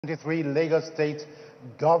2023 Lagos State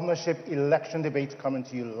Governorship election debate coming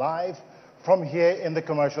to you live from here in the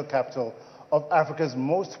commercial capital of Africa's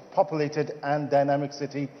most populated and dynamic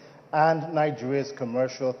city and Nigeria's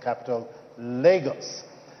commercial capital, Lagos.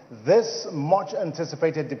 This much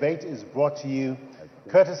anticipated debate is brought to you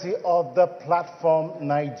courtesy of the Platform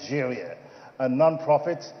Nigeria, a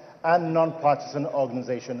non-profit and non-partisan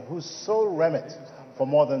organization whose sole remit for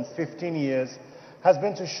more than 15 years has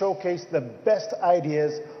been to showcase the best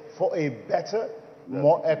ideas for a better,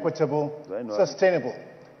 more equitable, sustainable,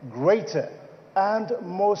 greater, and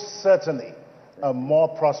most certainly a more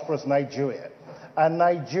prosperous Nigeria, a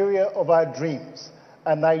Nigeria of our dreams,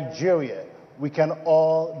 a Nigeria we can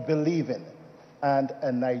all believe in, and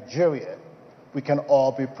a Nigeria we can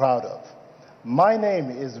all be proud of. My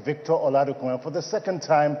name is Victor Oladokun, and for the second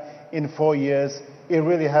time in 4 years, it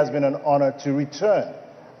really has been an honor to return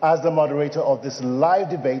as the moderator of this live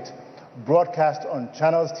debate broadcast on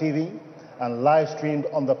Channels TV and live streamed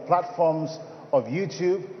on the platforms of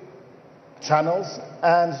YouTube, Channels,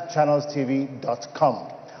 and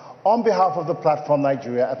channelstv.com. On behalf of the Platform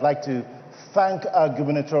Nigeria, I'd like to thank our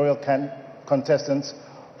gubernatorial contestants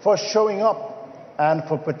for showing up and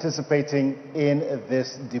for participating in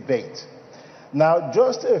this debate. Now,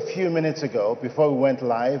 just a few minutes ago, before we went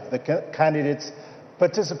live, the candidates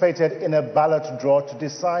participated in a ballot draw to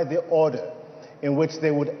decide the order in which they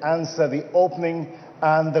would answer the opening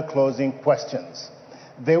and the closing questions.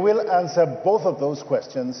 They will answer both of those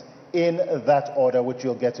questions in that order, which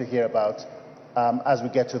you'll get to hear about as we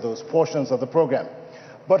get to those portions of the program.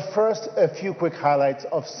 But first, a few quick highlights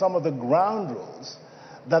of some of the ground rules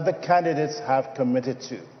that the candidates have committed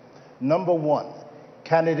to. Number one,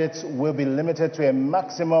 candidates will be limited to a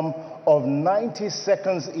maximum of 90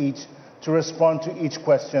 seconds each to respond to each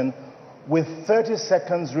question. With 30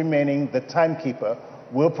 seconds remaining, the timekeeper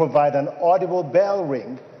will provide an audible bell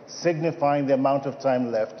ring signifying the amount of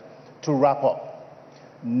time left to wrap up.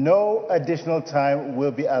 No additional time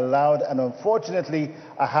will be allowed, and unfortunately,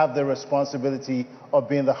 I have the responsibility of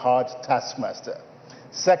being the hard taskmaster.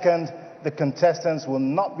 Second, the contestants will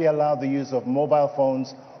not be allowed the use of mobile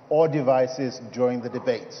phones or devices during the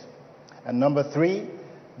debate. And number three,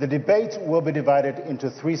 the debate will be divided into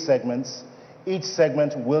 3 segments. Each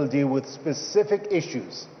segment will deal with specific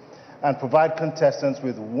issues and provide contestants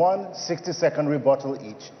with 1 60-second rebuttal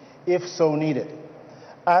each, if so needed,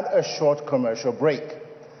 and a short commercial break.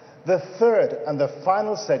 The third and the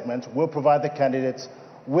final segment will provide the candidates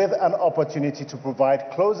with an opportunity to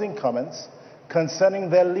provide closing comments concerning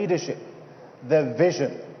their leadership, their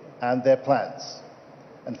vision, and their plans.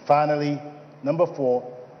 And finally, number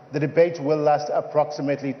 4, the debate will last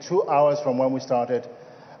approximately 2 hours from when we started.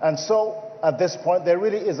 And so, at this point, there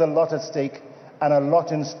really is a lot at stake and a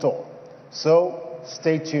lot in store. So,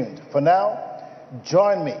 stay tuned. For now,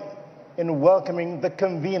 join me in welcoming the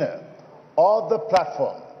convener of the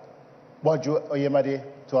platform, Boju Oyemade,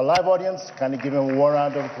 to our live audience. Can you give him a warm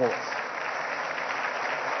round of applause?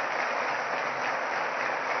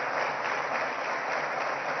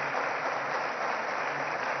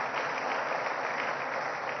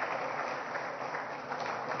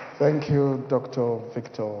 Thank you, Dr.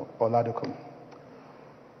 Victor Oladokun.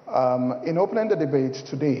 In opening the debate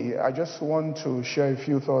today, I just want to share a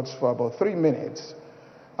few thoughts for about 3 minutes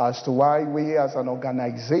as to why we as an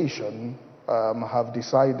organization have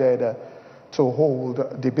decided to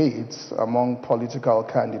hold debates among political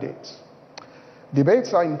candidates.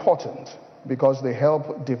 Debates are important because they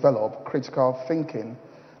help develop critical thinking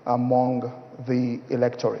among the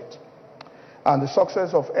electorate. And the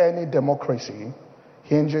success of any democracy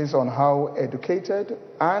hinges on how educated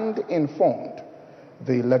and informed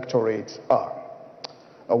the electorates are.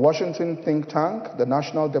 A Washington think tank, the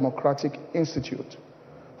National Democratic Institute,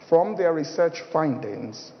 from their research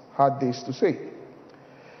findings, had this to say: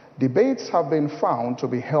 debates have been found to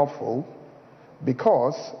be helpful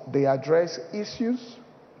because they address issues,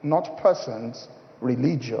 not persons,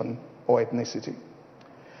 religion, or ethnicity.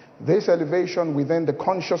 This elevation within the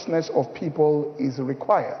consciousness of people is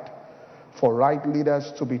required for right leaders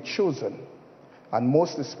to be chosen, and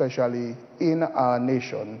most especially in our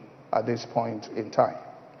nation at this point in time.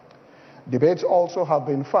 Debates also have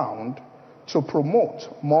been found to promote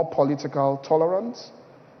more political tolerance,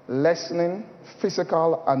 lessening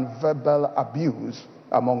physical and verbal abuse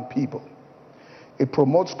among people. It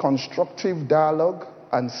promotes constructive dialogue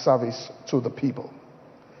and service to the people.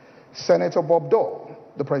 Senator Bob Dole,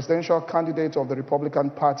 the presidential candidate of the Republican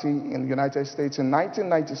Party in the United States in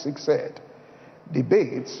 1996, said,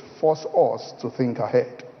 "Debates force us to think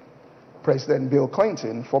ahead." President Bill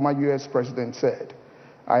Clinton, former US president, said,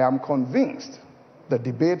 "I am convinced the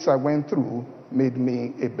debates I went through made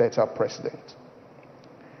me a better president.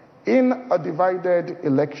 In a divided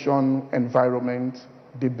election environment,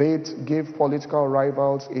 debate gave political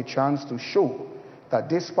rivals a chance to show that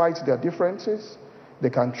despite their differences, they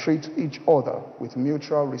can treat each other with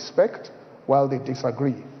mutual respect while they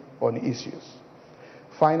disagree on issues.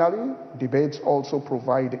 Finally, debates also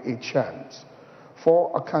provide a chance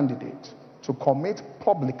for a candidate to commit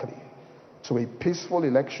publicly to a peaceful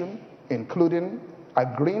election, including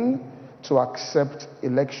agreeing to accept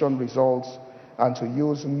election results and to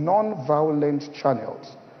use non-violent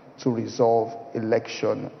channels to resolve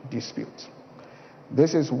election disputes.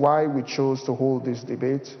 This is why we chose to hold this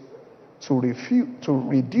debate, to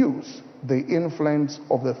reduce the influence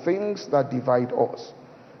of the things that divide us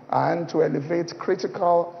and to elevate the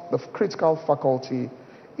critical faculty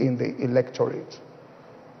in the electorate,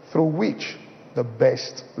 through which the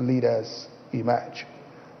best leaders emerge.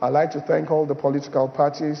 I'd like to thank all the political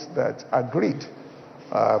parties that agreed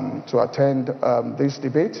to attend this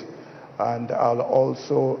debate, and I'll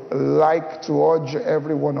also like to urge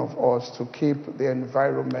every one of us to keep the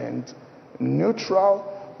environment neutral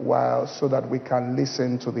so that we can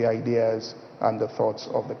listen to the ideas and the thoughts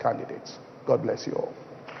of the candidates. God bless you all.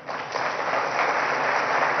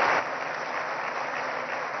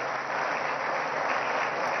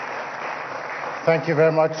 Thank you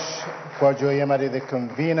very much, Kwadwo Yemade, the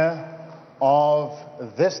convener of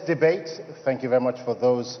this debate. Thank you very much for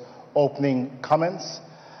those opening comments.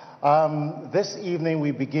 This evening we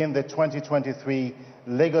begin the 2023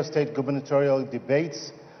 Lagos State Gubernatorial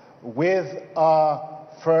debates with our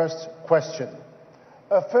first question.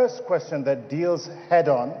 A first question that deals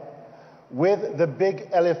head-on with the big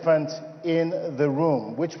elephant in the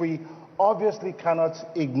room, which we obviously cannot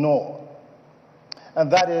ignore,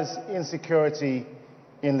 and that is insecurity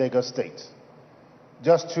in Lagos State.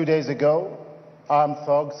 Just 2 days ago, armed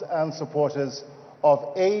thugs and supporters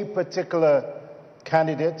of a particular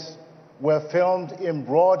candidate were filmed in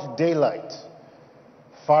broad daylight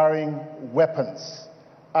firing weapons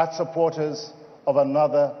at supporters of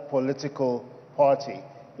another political party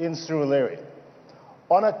in Surulere.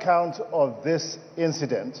 On account of this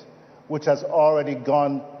incident, which has already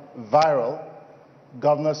gone viral,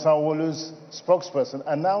 Governor Sanwo-Olu's spokesperson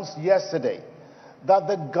announced yesterday that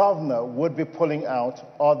the governor would be pulling out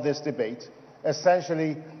of this debate,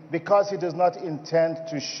 essentially because he does not intend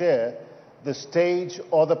to share the stage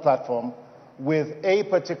or the platform with a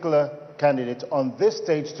particular candidate on this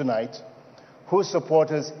stage tonight, whose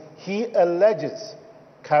supporters he alleges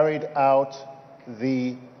carried out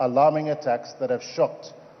the alarming attacks that have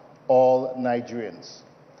shocked all Nigerians.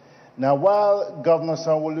 Now, while Governor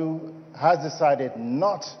Sanwo-Olu has decided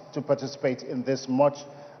not to participate in this much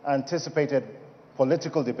anticipated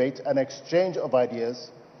political debate and exchange of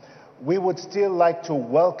ideas, we would still like to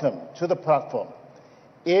welcome to the platform,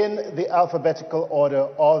 in the alphabetical order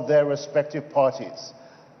of their respective parties,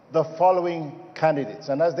 the following candidates.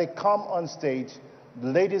 And as they come on stage,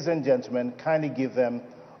 ladies and gentlemen, kindly give them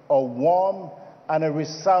a warm and a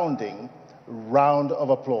resounding round of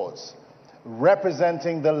applause.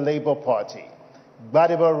 Representing the Labour Party,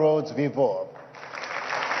 Gbadebo Rhodes Vivor.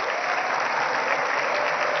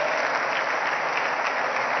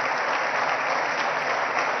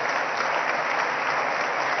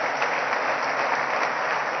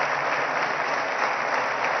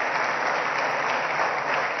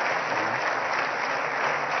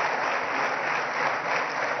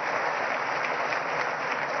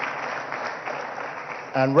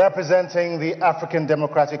 And representing the African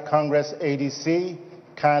Democratic Congress, ADC,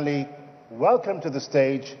 kindly welcome to the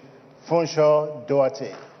stage, Funsho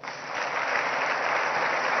Duarte.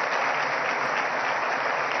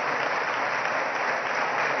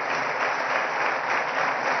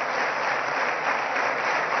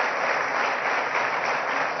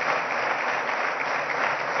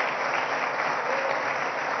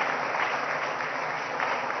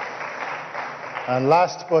 And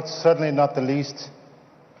last but certainly not the least,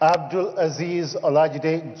 Abdul Aziz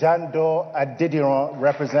Olajide Jando Adediran,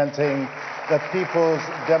 representing the People's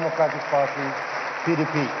Democratic Party,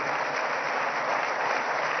 PDP.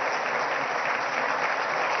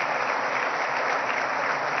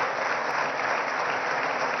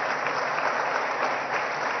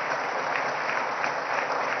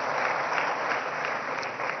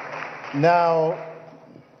 Now,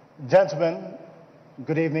 gentlemen,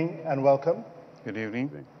 good evening and welcome. Good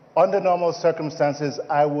evening. Under normal circumstances,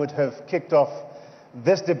 I would have kicked off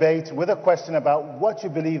this debate with a question about what you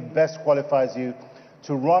believe best qualifies you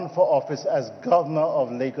to run for office as governor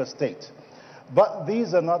of Lagos State. But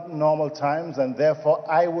these are not normal times, and therefore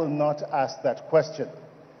I will not ask that question.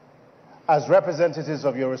 as representatives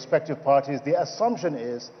of your respective parties, the assumption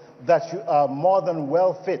is that you are more than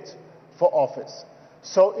well fit for office.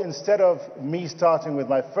 So instead of me starting with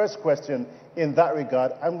my first question in that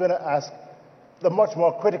regard, I'm going to ask the much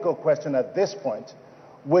more critical question at this point,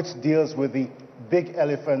 which deals with the big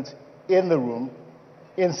elephant in the room,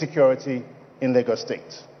 insecurity in Lagos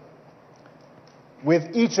State.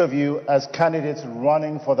 With each of you as candidates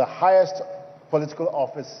running for the highest political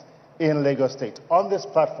office in Lagos State, on this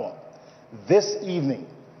platform, this evening,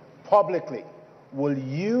 publicly, will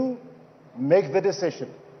you make the decision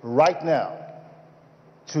right now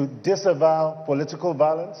to disavow political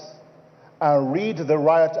violence and read the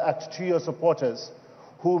Riot Act to your supporters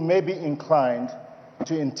who may be inclined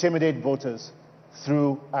to intimidate voters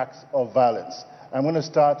through acts of violence? I'm going to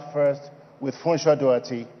start first with Funsho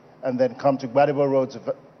Duarte and then come to Gbadebo Rhodes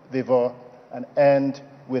Vivor and end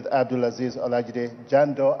with Abdulaziz Olajide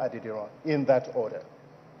Jando Adediran, in that order.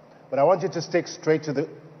 But I want you to stick straight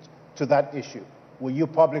to that issue. Will you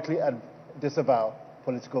publicly disavow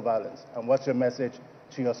political violence? And what's your message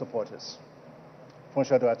to your supporters?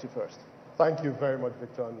 Funsho Duarte first. Thank you very much,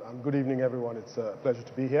 Victor, and good evening, everyone. It's a pleasure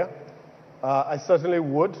to be here. I certainly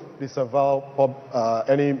would disavow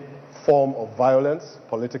any form of violence,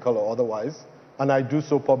 political or otherwise, and I do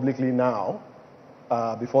so publicly now,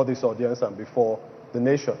 before this audience and before the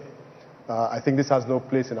nation. I think this has no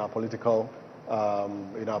place in our political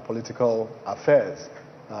affairs.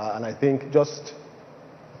 And I think just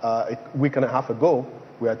a week and a half ago,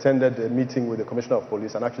 we attended a meeting with the Commissioner of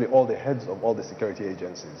Police and actually all the heads of all the security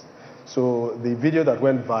agencies. So the video that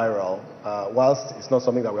went viral, whilst it's not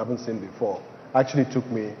something that we haven't seen before, actually took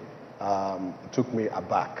me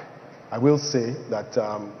aback. I will say that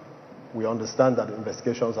we understand that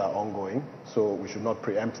investigations are ongoing, so we should not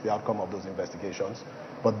preempt the outcome of those investigations.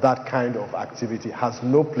 But that kind of activity has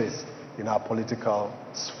no place in our political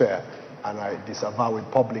sphere, and I disavow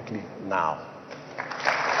it publicly now.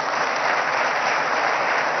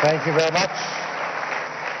 Thank you very much.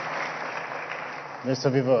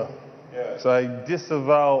 Mr. Vivor. Yes, I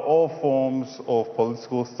disavow all forms of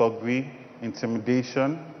political thuggery,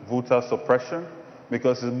 intimidation, voter suppression,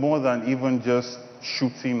 because it's more than even just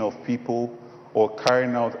shooting of people or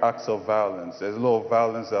carrying out acts of violence. There's a lot of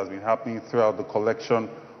violence that has been happening throughout the collection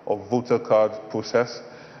of voter card process.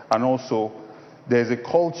 And also, there's a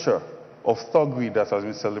culture of thuggery that has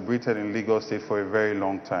been celebrated in Lagos State for a very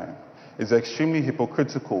long time. It's extremely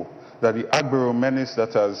hypocritical that the Agbero menace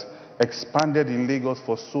that has expanded in Lagos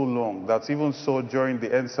for so long, that's even so during the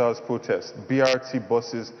NSAS protest, BRT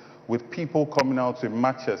buses with people coming out with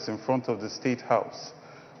matches in front of the State House,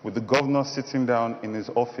 with the governor sitting down in his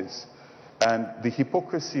office. And the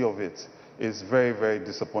hypocrisy of it is very, very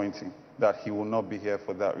disappointing that he will not be here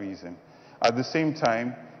for that reason. At the same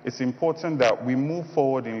time, it's important that we move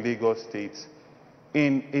forward in Lagos State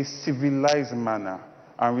in a civilized manner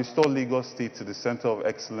and restore Lagos State to the center of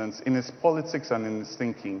excellence in its politics and in its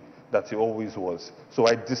thinking that it always was. So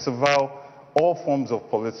I disavow all forms of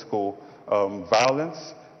political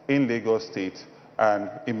violence in Lagos State and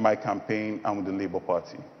in my campaign and with the Labour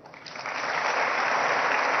Party.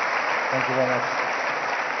 Thank you very much.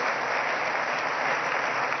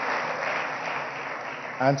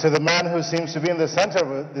 And to the man who seems to be in the center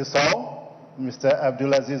of this all, Mr.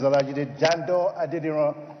 Abdulaziz Olajide Jando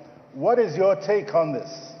Adediran, what is your take on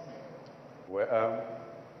this? Well,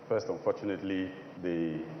 first, unfortunately,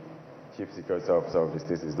 the Chief Security Officer of the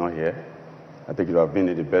state is not here. I think you have been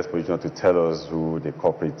in the best position to tell us who the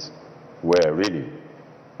culprits were, really.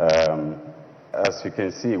 As you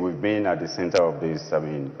can see, we've been at the center of this, of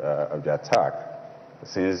the attack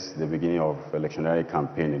since the beginning of electionary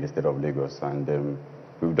campaign in the state of Lagos. And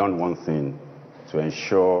we've done one thing to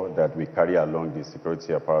ensure that we carry along the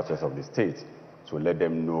security apparatus of the state to let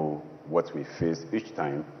them know what we face each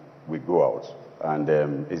time we go out. And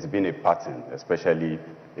it's been a pattern, especially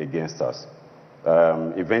against us.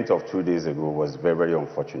 Event of 2 days ago was very, very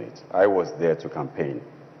unfortunate. I was there to campaign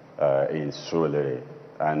in Surulere,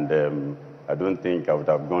 and I don't think I would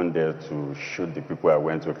have gone there to shoot the people I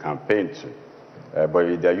went to campaign to. But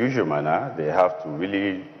in their usual manner, they have to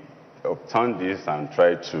really upturn this and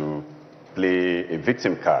try to play a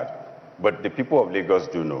victim card. But the people of Lagos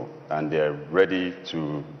do know, and they're ready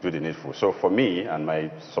to do the needful. So for me and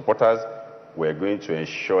my supporters, we're going to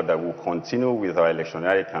ensure that we'll continue with our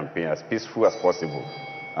electionary campaign as peaceful as possible,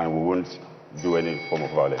 and we won't do any form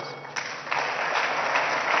of violence.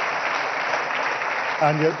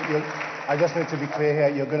 And I just need to be clear here,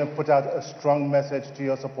 you're going to put out a strong message to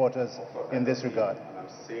your supporters in this regard. I'm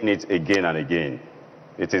saying it again and again.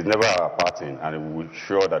 It is never our pattern, and we will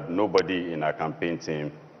ensure that nobody in our campaign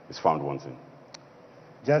team is found wanting.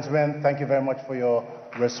 Gentlemen, thank you very much for your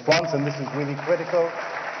response, and this is really critical.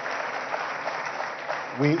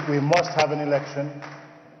 We must have an election,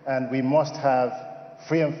 and we must have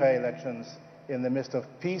free and fair elections in the midst of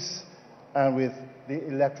peace and with the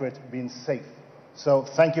electorate being safe. So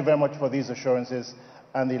thank you very much for these assurances,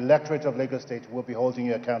 and the electorate of Lagos State will be holding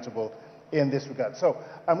you accountable in this regard. So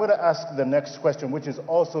I'm going to ask the next question, which is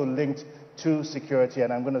also linked to security,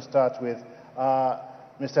 and I'm going to start with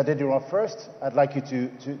Mr. Dediran first. I'd like you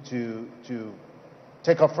to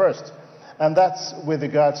take up first, and that's with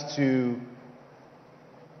regards to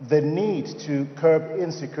the need to curb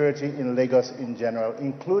insecurity in Lagos in general,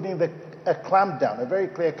 including a clampdown, a very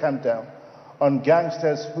clear clampdown on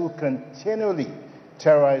gangsters who continually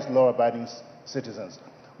terrorize law-abiding citizens.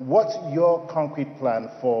 What's your concrete plan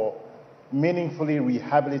for meaningfully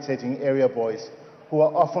rehabilitating area boys who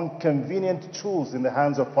are often convenient tools in the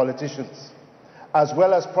hands of politicians, as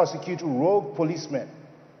well as prosecute rogue policemen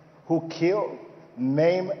who kill,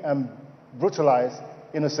 maim, and brutalize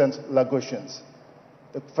innocent Lagosians?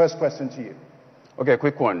 The first question to you. Okay,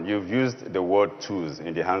 quick one. You've used the word tools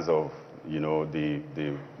in the hands of,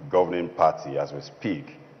 the governing party as we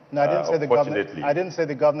speak. No, I didn't say the government. I didn't say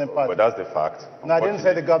the governing party. But that's the fact. No, I didn't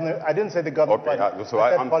say the government. I didn't say the governing party. So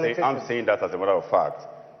I'm saying that as a matter of fact.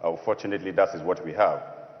 Unfortunately, that is what we have.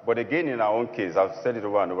 But again, in our own case, I've said it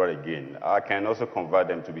over and over again, I can also convert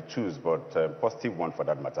them to be tools, but positive one for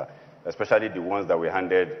that matter, especially the ones that we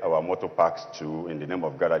handed our motor parks to in the name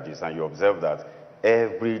of garages. And you observe that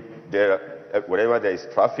wherever there is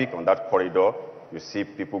traffic on that corridor, you see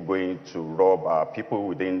people going to rob people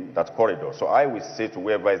within that corridor. So I will say to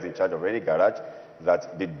whoever is in charge of any garage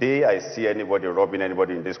that the day I see anybody robbing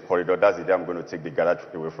anybody in this corridor, that's the day I'm going to take the garage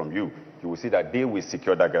away from you. You will see that they will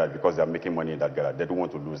secure that garage because they're making money in that garage. They don't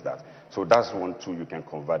want to lose that. So that's one tool you can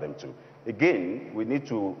convert them to. Again, we need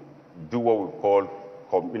to do what we call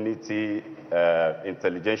community,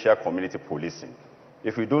 intelligentsia community policing.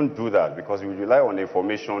 If we don't do that, because we rely on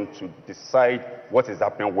information to decide what is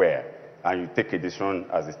happening where, and you take a decision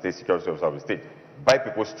as a state security officer of the state, buy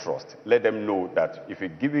people's trust. Let them know that if we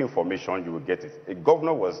give you information, you will get it. A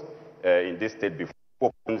governor was in this state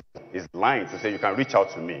before is lying to say you can reach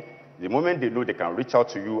out to me. The moment they know they can reach out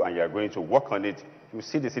to you and you are going to work on it, you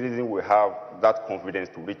see the citizen will have that confidence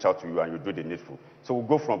to reach out to you and you do the needful. So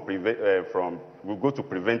we'll go we'll go to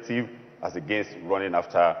preventive as against running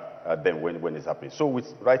after them when it's happening. So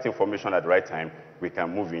with right information at the right time, we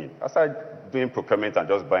can move in. Aside doing procurement and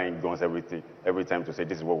just buying guns every time to say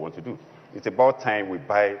this is what we want to do. It's about time we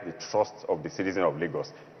buy the trust of the citizen of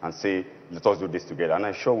Lagos and say, let us do this together. And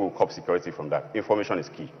I'm sure we'll cop security from that. Information is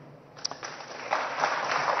key.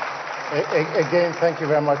 Again, thank you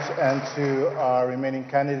very much. And to our remaining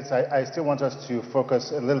candidates, I still want us to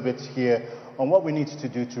focus a little bit here on what we need to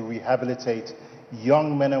do to rehabilitate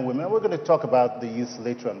young men and women. We're going to talk about the youth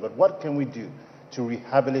later on, but what can we do to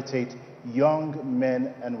rehabilitate young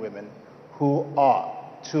men and women who are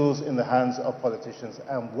tools in the hands of politicians,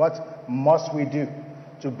 and what must we do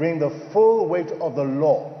to bring the full weight of the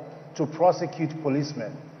law to prosecute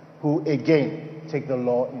policemen who, again, take the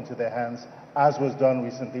law into their hands, as was done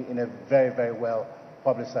recently in a very, very well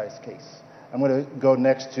publicized case? I'm going to go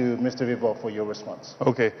next to Mr. Vivo for your response.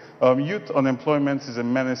 Okay. Youth unemployment is a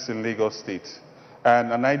menace in Lagos State,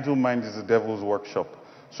 and an idle mind is the devil's workshop.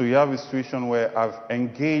 So you have a situation where I've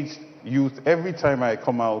engaged youth every time I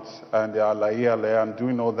come out and they are like, yeah, I'm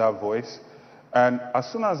doing all that voice. And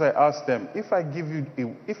as soon as I ask them, if I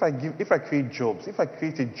create jobs, if I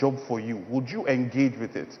create a job for you, would you engage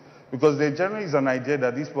with it? Because there generally is an idea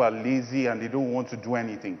that these people are lazy and they don't want to do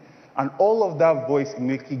anything. And all of that voice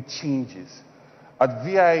making changes. At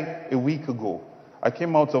VI a week ago, I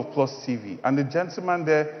came out of Plus TV, and the gentleman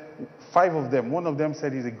there, 5 of them, one of them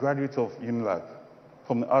said he's a graduate of UNILAG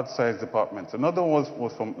from the Art Science Department. Another one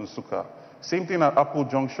was from Nsukka. Same thing at Apple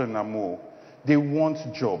Junction, Namo. They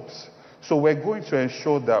want jobs. So we're going to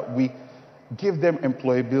ensure that we give them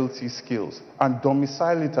employability skills and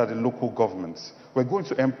domicile it at the local governments. We're going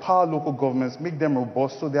to empower local governments, make them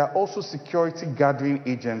robust, so they are also security gathering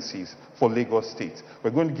agencies for Lagos State.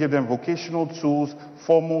 We're going to give them vocational tools,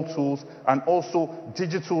 formal tools, and also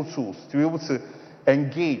digital tools to be able to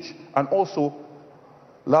engage. And also,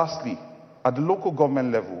 lastly, at the local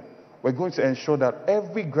government level, we're going to ensure that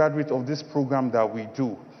every graduate of this program that we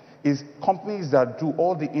do is companies that do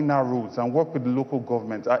all the inner roads and work with the local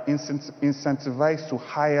government are incentivized to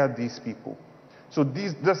hire these people. So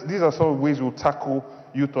these are some ways we'll tackle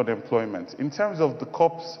youth unemployment. In terms of the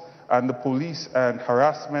cops and the police and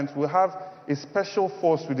harassment, we'll have a special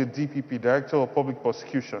force with the DPP, Director of Public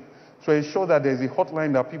Prosecution, to ensure that there's a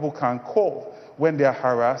hotline that people can call when they are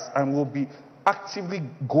harassed, and we'll be actively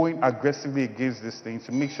going aggressively against this thing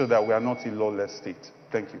to make sure that we are not a lawless state.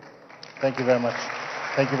 Thank you. Thank you very much.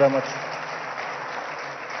 Thank you very much.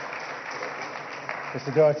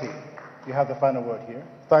 Mr. Doherty, you have the final word here.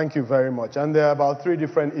 Thank you very much. And there are about 3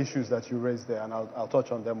 different issues that you raised there, and I'll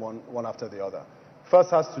touch on them one after the other.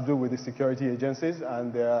 First has to do with the security agencies,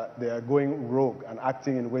 and they are going rogue and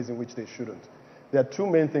acting in ways in which they shouldn't. There are 2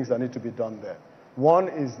 main things that need to be done there. One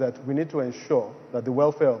is that we need to ensure that the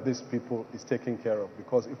welfare of these people is taken care of,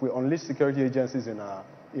 because if we unleash security agencies in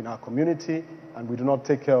our community and we do not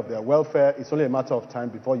take care of their welfare, it's only a matter of time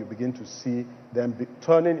before you begin to see them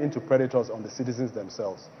turning into predators on the citizens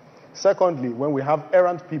themselves. Secondly, when we have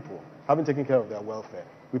errant people having taken care of their welfare,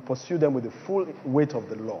 we pursue them with the full weight of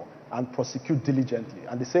the law and prosecute diligently.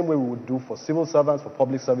 And the same way we would do for civil servants, for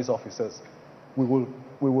public service officers, we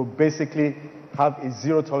will basically have a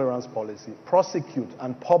zero-tolerance policy, prosecute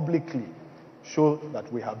and publicly show that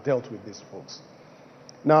we have dealt with these folks.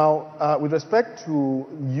 Now, with respect to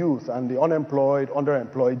youth and the unemployed,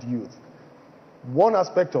 underemployed youth, one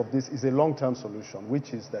aspect of this is a long-term solution,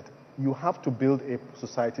 which is that you have to build a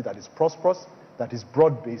society that is prosperous, that is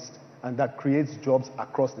broad-based, and that creates jobs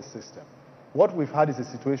across the system. What we've had is a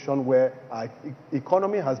situation where our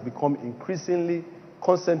economy has become increasingly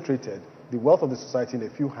concentrated, the wealth of the society in a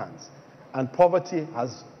few hands, and poverty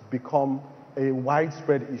has become a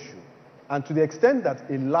widespread issue. And to the extent that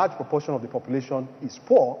a large proportion of the population is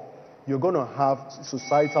poor, you're going to have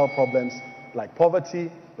societal problems like poverty,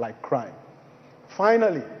 like crime.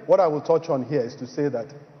 Finally, what I will touch on here is to say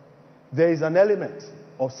that there is an element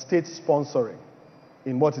of state sponsoring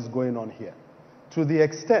in what is going on here. To the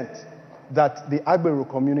extent that the Agbero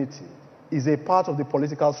community is a part of the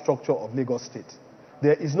political structure of Lagos State,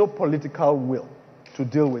 there is no political will to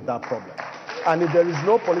deal with that problem. And if there is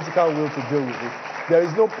no political will to deal with it, there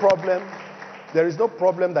is no problem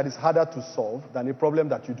that is harder to solve than a problem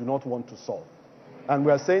that you do not want to solve. And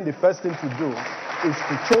we are saying the first thing to do is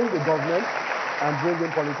to change the government and bring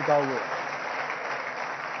in political will.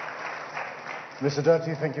 Mr.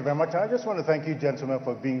 Doherty, thank you very much. I just want to thank you, gentlemen,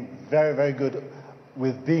 for being very, very good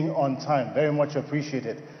with being on time. Very much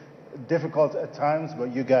appreciated. Difficult at times,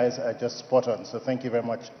 but you guys are just spot on, so thank you very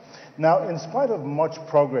much. Now, in spite of much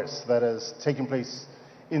progress that has taken place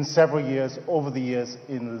in several years, over the years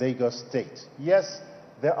in Lagos State, yes,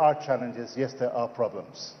 there are challenges, yes, there are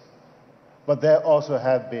problems, but there also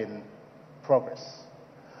have been progress.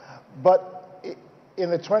 But in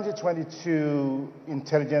the 2022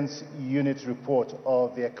 Intelligence Unit report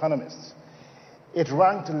of The Economist, it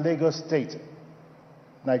ranked Lagos State,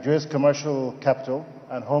 Nigeria's commercial capital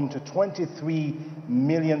and home to 23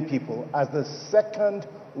 million people, as the second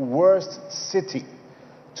worst city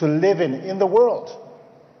to live in the world.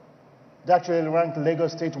 It actually ranked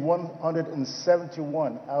Lagos State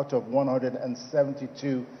 171 out of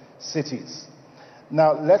 172 cities.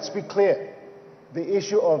 Now, let's be clear. The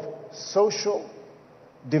issue of social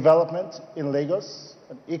development in Lagos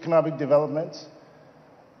and economic development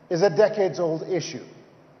is a decades-old issue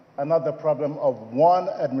and not the problem of one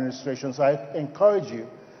administration. So I encourage you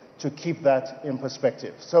to keep that in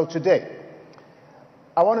perspective. So today,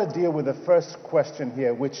 I want to deal with the first question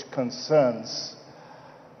here, which concerns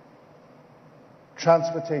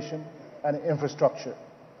transportation and infrastructure.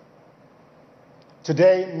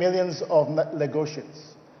 Today, millions of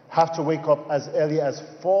Lagosians have to wake up as early as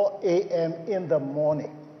 4 a.m. in the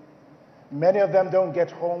morning. Many of them don't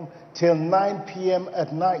get home till 9 p.m.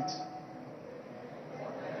 at night.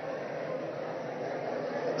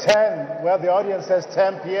 10, well, the audience says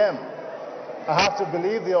 10 p.m. I have to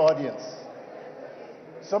believe the audience.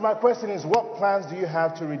 So my question is, what plans do you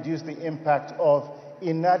have to reduce the impact of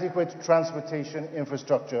inadequate transportation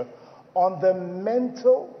infrastructure on the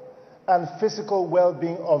mental and physical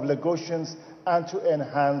well-being of Lagosians and to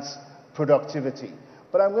enhance productivity?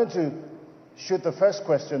 But I'm going to shoot the first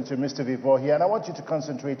question to Mr. Vivor here, and I want you to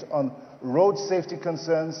concentrate on road safety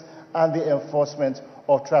concerns and the enforcement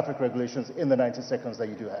of traffic regulations in the 90 seconds that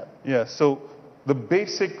you do have. Yeah, so the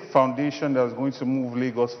basic foundation that is going to move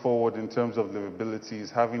Lagos forward in terms of livability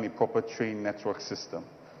is having a proper train network system.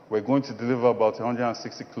 We're going to deliver about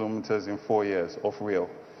 160 kilometers in 4 years of rail.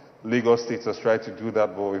 Lagos State has tried to do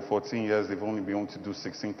that, but in 14 years, they've only been able to do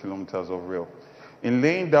 16 kilometers of rail. In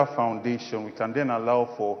laying that foundation, we can then allow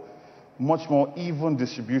for much more even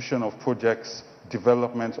distribution of projects,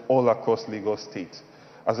 development all across Lagos State.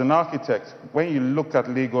 As an architect, when you look at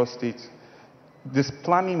Lagos State, this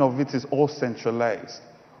planning of it is all centralized.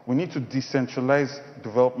 We need to decentralize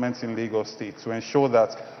developments in Lagos State to ensure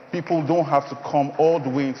that people don't have to come all the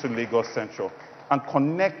way into Lagos Central and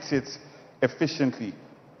connect it efficiently.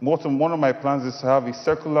 One of my plans is to have a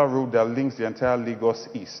circular road that links the entire Lagos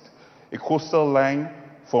East. A coastal line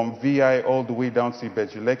from VI all the way down to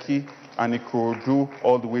Ibejuleki and Ikorodu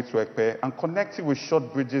all the way to Ekpe, and connecting with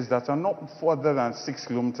short bridges that are not further than 6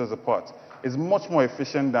 kilometers apart. Is much more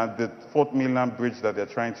efficient than the Fourth Mainland Bridge that they're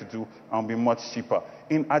trying to do and be much cheaper.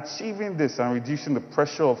 In achieving this and reducing the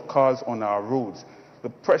pressure of cars on our roads, the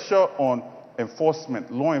pressure on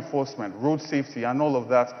enforcement, law enforcement, road safety, and all of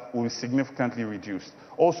that will be significantly reduced.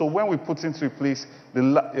 Also, when we put into place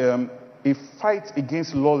a fight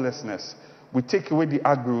against lawlessness, we take away the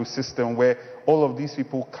agro system where all of these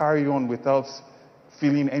people carry on without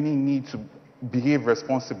feeling any need to behave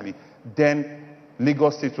responsibly, then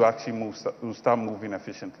Lagos State will actually will start moving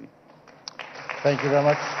efficiently. Thank you very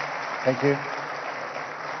much. Thank you.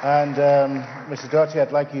 And Mr. Doherty,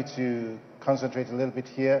 I'd like you to concentrate a little bit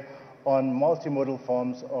here on multimodal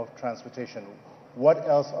forms of transportation. What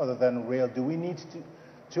else other than rail do we need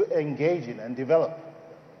to engage in and develop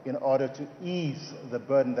in order to ease the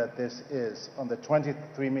burden that this is on the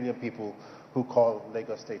 23 million people who call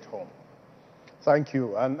Lagos State home? Thank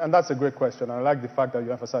you, and that's a great question. I like the fact that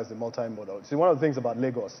you emphasize the multimodal. See, one of the things about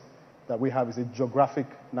Lagos that we have is a geographic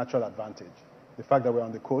natural advantage. The fact that we're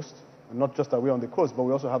on the coast, and not just that we're on the coast, but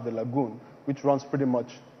we also have the lagoon, which runs pretty much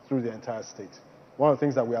through the entire state. One of the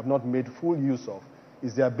things that we have not made full use of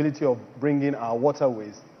is the ability of bringing our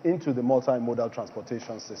waterways into the multimodal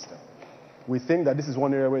transportation system. We think that this is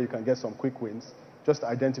one area where you can get some quick wins. Just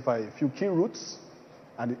identify a few key routes,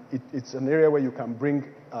 and it's an area where you can bring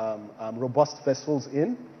robust vessels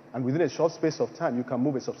in, and within a short space of time, you can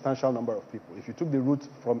move a substantial number of people. If you took the route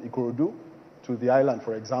from Ikorodu to the island,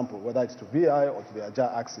 for example, whether it's to VI or to the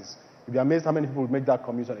Ajah axis, you'd be amazed how many people would make that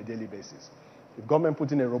commute on a daily basis. If government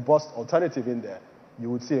put in a robust alternative in there, you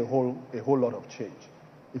would see a whole lot of change.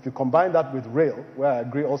 If you combine that with rail, where I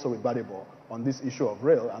agree also with Badebo on this issue of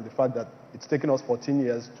rail and the fact that it's taken us 14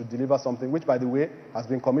 years to deliver something, which, by the way, has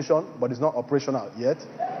been commissioned, but is not operational yet,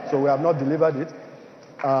 so we have not delivered it.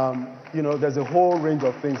 There's a whole range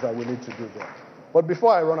of things that we need to do there. But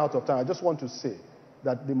before I run out of time, I just want to say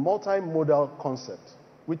that the multimodal concept,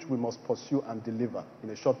 which we must pursue and deliver in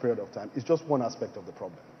a short period of time, is just one aspect of the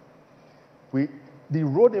problem. The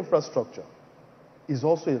road infrastructure is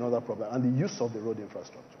also another problem, and the use of the road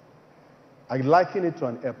infrastructure. I liken it to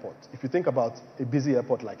an airport. If you think about a busy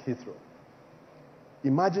airport like Heathrow,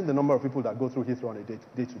 imagine the number of people that go through Heathrow on a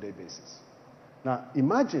day-to-day basis. Now,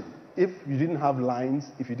 imagine if you didn't have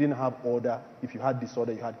lines, if you didn't have order, if you had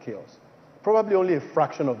disorder, you had chaos. Probably only a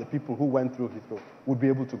fraction of the people who went through Heathrow would be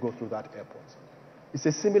able to go through that airport. It's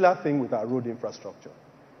a similar thing with our road infrastructure.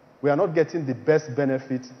 We are not getting the best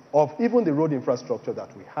benefit of even the road infrastructure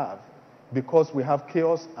that we have because we have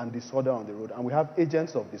chaos and disorder on the road, and we have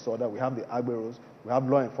agents of disorder. We have the agberos, we have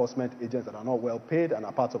law enforcement agents that are not well paid and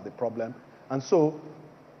are part of the problem. And so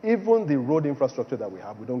even the road infrastructure that we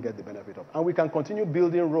have, we don't get the benefit of. And we can continue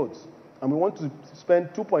building roads. And we want to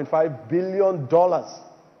spend $2.5 billion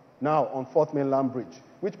now on Fourth Mainland Bridge,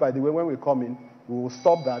 which, by the way, when we come in, we will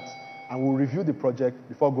stop that and we'll review the project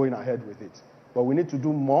before going ahead with it. But we need to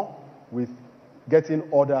do more with getting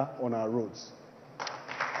order on our roads.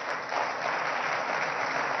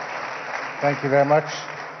 Thank you very much.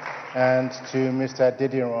 And to Mr.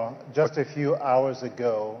 Didiron, just a few hours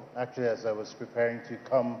ago, actually as I was preparing to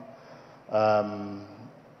come on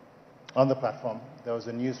the platform, there was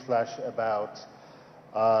a news flash about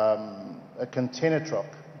a container truck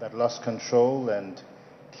that lost control and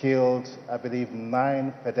killed, I believe,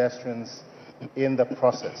 9 pedestrians in the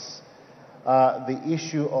process. The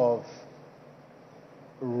issue of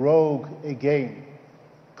rogue, again,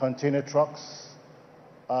 container trucks,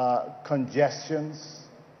 congestions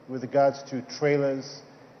with regards to trailers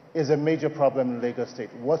is a major problem in Lagos State.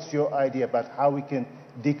 What's your idea about how we can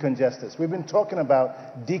decongest this? We've been talking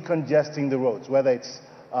about decongesting the roads, whether it's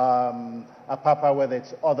Apapa, whether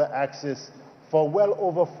it's other axes, for well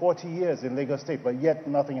over 40 years in Lagos State, but yet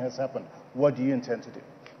nothing has happened. What do you intend to do?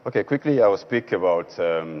 Okay, quickly I will speak about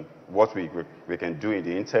what we can do in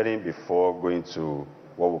the interim before going to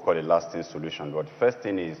what we call a lasting solution. But the first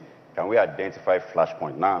thing is, can we identify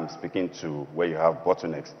flashpoints? Now I'm speaking to where you have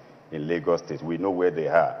bottlenecks in Lagos State. We know where they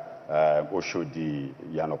are. Oshodi,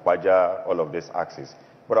 Yanopaja, all of these axes.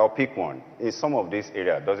 But I'll pick one. In some of these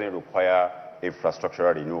areas, it doesn't require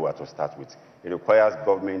infrastructural renewal to start with. It requires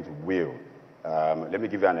government will. Let me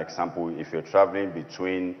give you an example. If you're traveling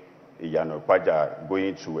between Yanopaja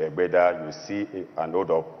going to Egbeda, you see an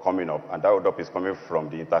hold-up coming up, and that hold-up is coming from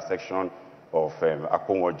the intersection of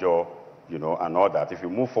Akonwojo, and all that. If you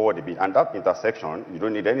move forward a bit, and that intersection, you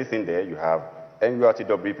don't need anything there. You have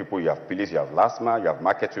NURTW people, you have police, you have last mile, you have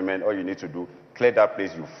market women. All you need to do clear that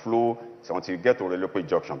place, you flow so until you get to Orelope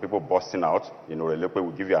Junction. People busting out in Orelope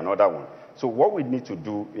will give you another one. So what we need to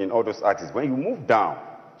do in all those acts is when you move down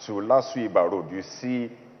to Lasuiba Road, you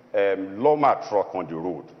see Loma truck on the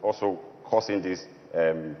road, also causing this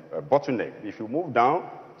bottleneck. If you move down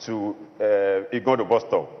to Igondo bus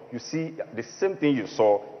stop, you see the same thing you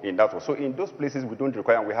saw in that one. So in those places we don't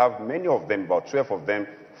require, and we have many of them, about 12 of them,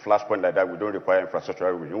 flashpoint like that, we don't require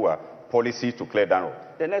infrastructural renewal policy to clear down.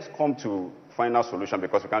 Then let's come to final solution,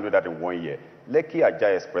 because we can't do that in 1 year. Lekki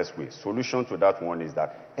Ajah Expressway, solution to that one is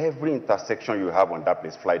that every intersection you have on that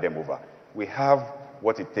place, fly them over. We have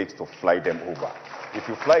what it takes to fly them over. If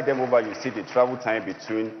you fly them over, you see the travel time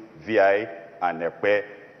between VI and Ekpe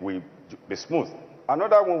will be smooth.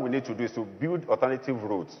 Another one we need to do is to build alternative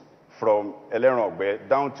routes from Eleronogbe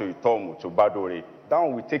down to Itomu, to Badore.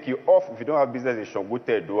 Down will take you off, if you don't have business in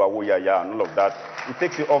Shogute, Awoyaya, and all of that, it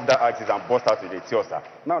takes you off that axis and bust out to the Tiosa.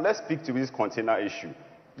 Now let's speak to this container issue.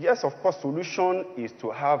 Yes, of course, solution is to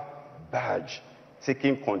have barge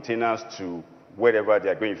taking containers to wherever they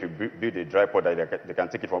are going. If you build a dry port that they can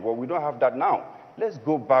take it from, but we don't have that now. Let's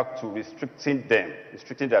go back to restricting them,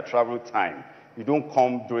 restricting their travel time. You don't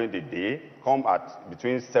come during the day, come at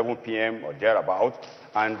between 7 p.m. or thereabout.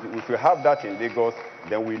 And if you have that in Lagos,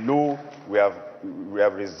 then we know we have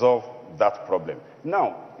resolved that problem.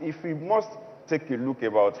 Now, if we must take a look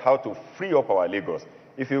about how to free up our Lagos,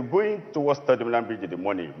 if you're going towards Third Mainland Bridge in the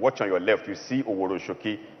morning, watch on your left, you see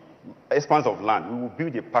Oworoshoki, expanse of land. We will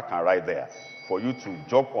build a park and ride there for you to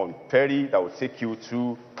jump on ferry that will take you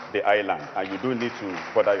to the island, and you don't need to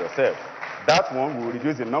bother yourself. That one will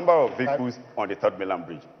reduce the number of vehicles on the Third Mainland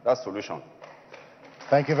Bridge. That's the solution.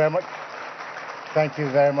 Thank you very much. Thank you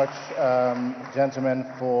very much,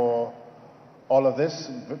 gentlemen, for all of this.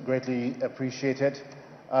 Greatly appreciated.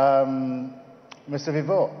 Mr.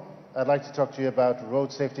 Vivot, I'd like to talk to you about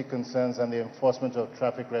road safety concerns and the enforcement of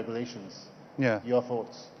traffic regulations. Yeah. Your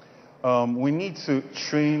thoughts? We need to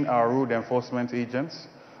train our road enforcement agents,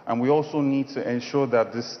 and we also need to ensure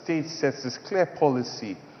that the state sets this clear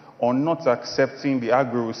policy on not accepting the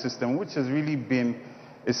agro system, which has really been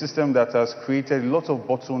a system that has created a lot of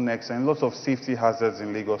bottlenecks and lots of safety hazards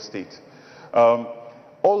in Lagos State.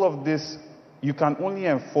 All of this, you can only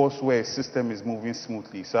enforce where a system is moving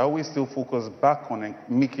smoothly. So I always still focus back on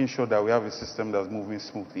making sure that we have a system that's moving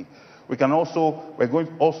smoothly. We're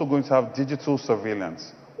also going to have digital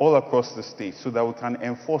surveillance all across the state so that we can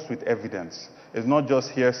enforce with evidence. It's not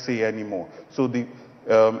just hearsay anymore. So the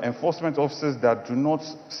enforcement officers that do not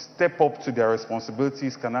step up to their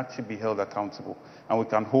responsibilities can actually be held accountable, and we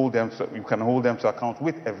can hold them to account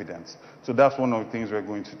with evidence. So that's one of the things we're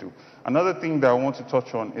going to do. Another thing that I want to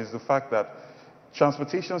touch on is the fact that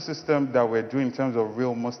transportation system that we're doing in terms of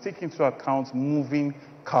rail must take into account moving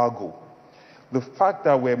cargo. The fact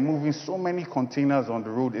that we're moving so many containers on the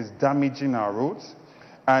road is damaging our roads,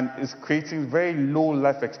 and is creating very low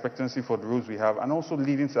life expectancy for the roads we have, and also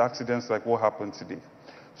leading to accidents like what happened today.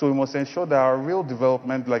 So we must ensure that our rail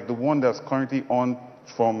development, like the one that's currently on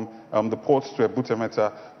from the ports to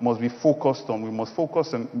Ebutemeta, must be focused on. We must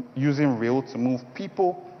focus on using rail to move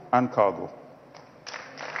people and cargo.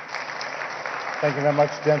 Thank you very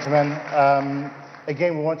much, gentlemen.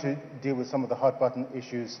 Again, we want to deal with some of the hot button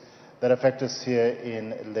issues that affect us here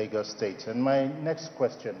in Lagos State. And my next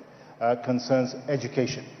question concerns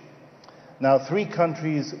education. Now, 3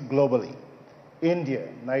 countries globally,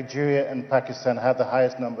 India, Nigeria, and Pakistan, have the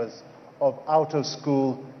highest numbers of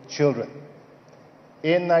out-of-school children.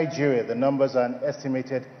 In Nigeria, the numbers are an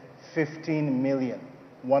estimated 15 million,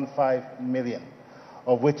 15 million,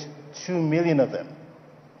 of which 2 million of them,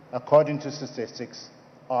 according to statistics,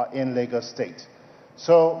 are in Lagos State.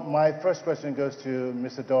 So my first question goes to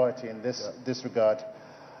Mr. Doherty in this regard.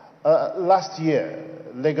 Last year,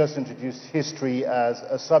 Lagos introduced history as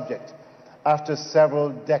a subject after several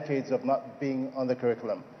decades of not being on the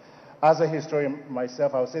curriculum. As a historian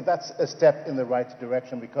myself, I would say that's a step in the right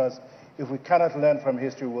direction, because if we cannot learn from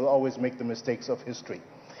history, we'll always make the mistakes of history.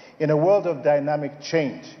 In a world of dynamic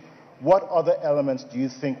change, what other elements do you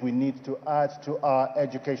think we need to add to our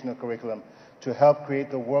educational curriculum to help create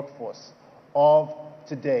the workforce of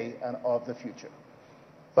today and of the future?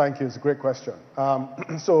 Thank you. It's a great question.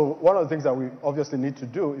 So one of the things that we obviously need to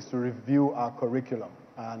do is to review our curriculum.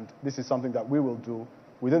 And this is something that we will do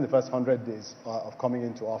within the first 100 days of coming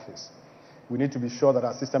into office. We need to be sure that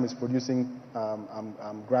our system is producing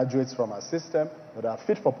graduates from our system that are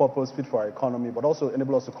fit for purpose, fit for our economy, but also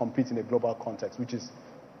enable us to compete in a global context, which is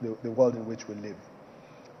the world in which we live.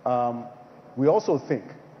 We also think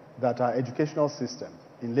that our educational system,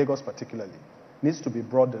 in Lagos particularly, needs to be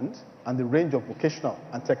broadened, and the range of vocational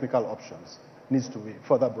and technical options needs to be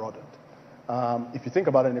further broadened. If you think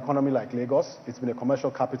about an economy like Lagos, it's been a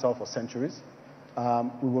commercial capital for centuries.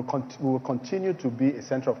 We will continue to be a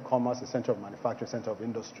center of commerce, a center of manufacturing, a center of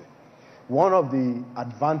industry. One of the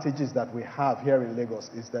advantages that we have here in Lagos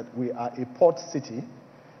is that we are a port city,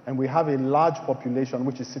 and we have a large population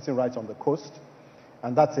which is sitting right on the coast,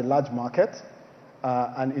 and that's a large market,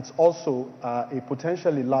 and it's also a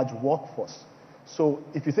potentially large workforce. So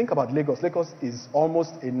if you think about Lagos, Lagos is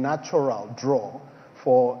almost a natural draw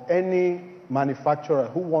for any manufacturer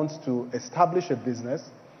who wants to establish a business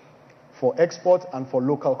for export and for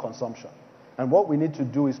local consumption. And what we need to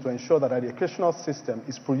do is to ensure that our educational system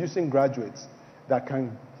is producing graduates that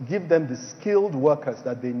can give them the skilled workers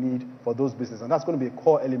that they need for those businesses. And that's going to be a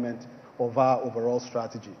core element of our overall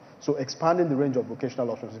strategy. So expanding the range of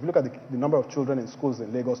vocational options. If you look at the number of children in schools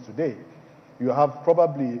in Lagos today, you have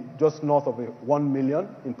probably just north of 1 million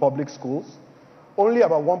in public schools. Only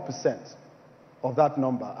about 1% of that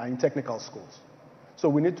number are in technical schools. So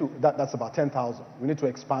we need to, that's about 10,000. We need to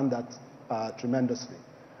expand that tremendously.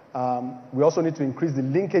 We also need to increase the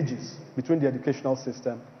linkages between the educational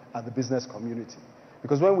system and the business community.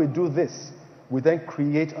 Because when we do this, we then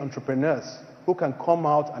create entrepreneurs who can come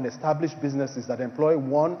out and establish businesses that employ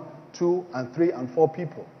 1, 2, and 3, and 4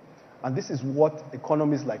 people. And this is what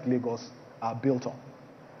economies like Lagos are built on.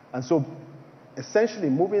 And so essentially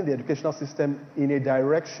moving the educational system in a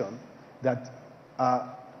direction that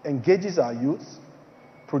engages our youth,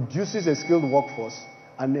 produces a skilled workforce,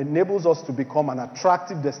 and enables us to become an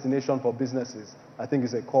attractive destination for businesses, I think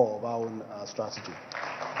is a core of our own strategy.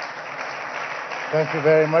 Thank you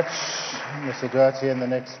very much, Mr. Duarte. And the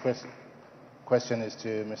next question is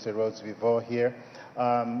to Mr. Rhodes-Vivour here.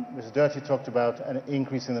 Mr. Duarte talked about an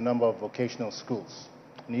increase in the number of vocational schools.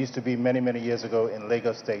 And it used to be many, many years ago in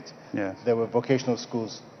Lagos State, yes, there were vocational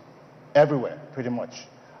schools everywhere, pretty much.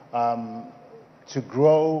 To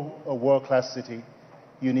grow a world-class city,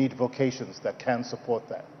 you need vocations that can support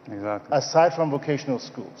that. Exactly. Aside from vocational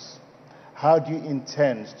schools, how do you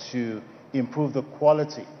intend to improve the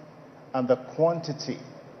quality and the quantity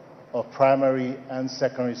of primary and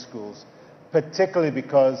secondary schools, particularly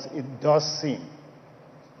because it does seem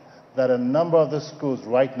that a number of the schools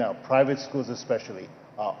right now, private schools especially,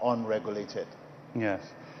 are unregulated? Yes.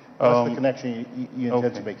 What's the connection you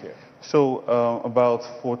intend to make here? So about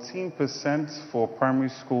 14% for primary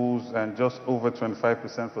schools and just over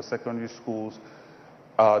 25% for secondary schools.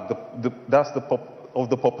 That's of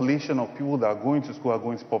the population of people that are going to school are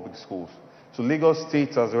going to public schools. So Lagos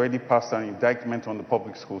State has already passed an indictment on the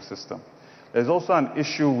public school system. There's also an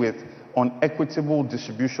issue with unequitable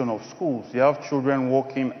distribution of schools. You have children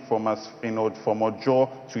walking from Ojo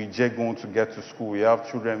to Ijegun to get to school. You have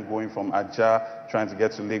children going from Ajah trying to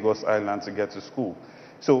get to Lagos Island to get to school.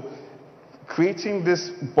 So creating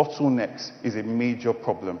these bottlenecks is a major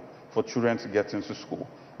problem for children to get into school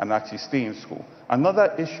and actually stay in school.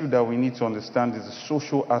 Another issue that we need to understand is the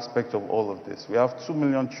social aspect of all of this. We have 2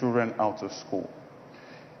 million children out of school.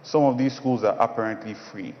 Some of these schools are apparently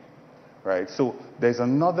free, right? So there's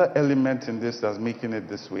another element in this that's making it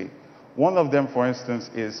this way. One of them, for instance,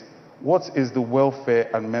 is what is the welfare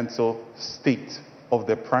and mental state of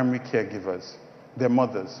the primary caregivers, their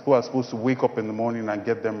mothers, who are supposed to wake up in the morning and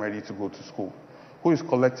get them ready to go to school? Who is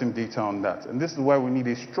collecting data on that? And this is why we need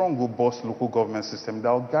a strong, robust local government system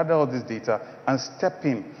that will gather all this data and step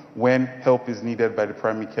in when help is needed by the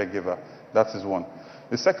primary caregiver. That is one.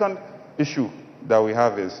 The second issue that we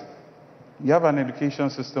have is you have an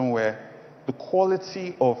education system where the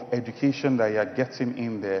quality of education that you're getting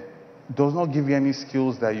in there does not give you any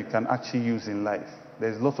skills that you can actually use in life.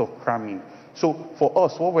 There's a lot of cramming. So for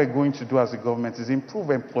us, what we're going to do as a government is improve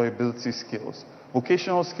employability skills.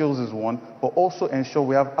 Vocational skills is one, but also ensure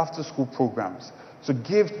we have after-school programs to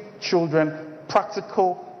give children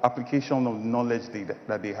practical application of knowledge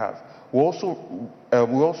that they have. We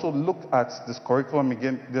also look at this curriculum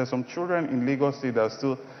again. There are some children in Lagos State that are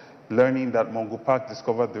still learning that Mungo Park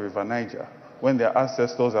discovered the River Niger when their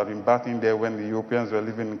ancestors had been bathing there when the Europeans were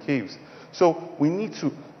living in caves. So we need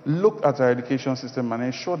to look at our education system and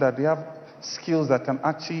ensure that they have skills that can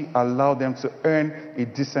actually allow them to earn a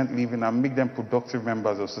decent living and make them productive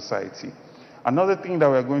members of society. Another thing that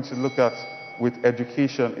we're going to look at with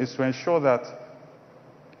education is to ensure that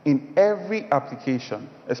in every application,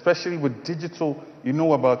 especially with digital, you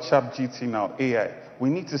know about ChatGPT now, AI, we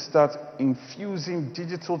need to start infusing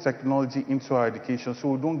digital technology into our education so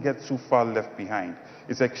we don't get too far left behind.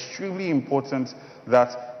 It's extremely important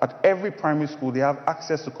that at every primary school they have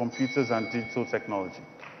access to computers and digital technology.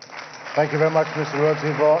 Thank you very much, Mr.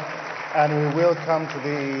 Rhodes-Vivour. And we will come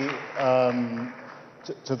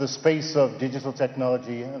to the space of digital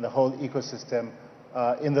technology and the whole ecosystem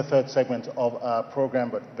in the third segment of our program,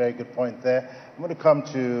 but very good point there. I'm going to come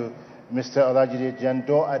to Mr. Olajide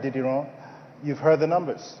Jando Adediran. You've heard the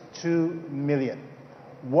numbers, 2 million.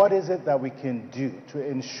 What is it that we can do to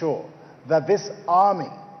ensure that this army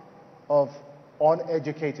of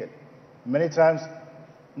uneducated, many times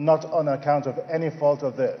not on account of any fault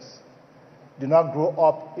of theirs, do not grow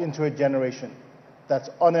up into a generation that's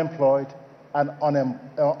unemployed and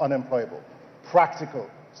unemployable? Practical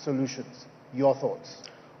solutions. Your thoughts?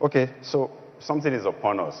 Okay, so something is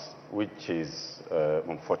upon us, which is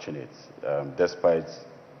unfortunate, despite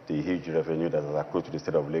the huge revenue that has accrued to the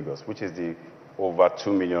state of Lagos, which is the over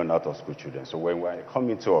 2 million out-of-school children. So when I come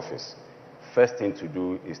into office, first thing to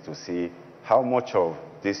do is to see how much of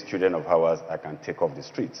these children of ours I can take off the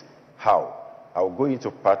streets. How? I'll go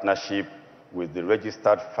into partnership with the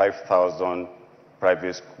registered 5,000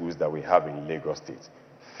 private schools that we have in Lagos State.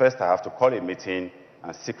 First, I have to call a meeting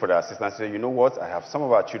and seek for their assistance. Say, you know what, I have some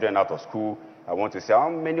of our children out of school. I want to see how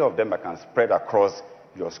many of them I can spread across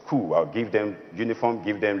your school. I'll give them uniform,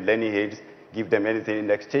 give them learning aids, give them anything in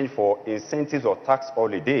exchange for incentives or tax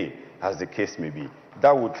holiday, as the case may be.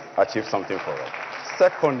 That would achieve something for us.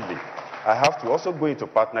 Secondly, I have to also go into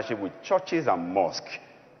partnership with churches and mosques,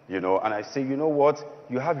 and I say, you know what,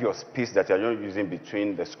 you have your space that you're not using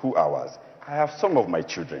between the school hours. I have some of my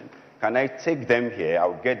children. Can I take them here?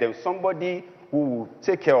 I'll get them somebody who will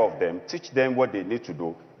take care of them, teach them what they need to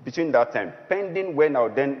do between that time, pending when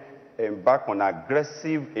I'll then embark on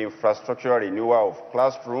aggressive infrastructural renewal of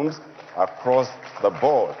classrooms across the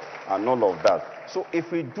board and all of that. So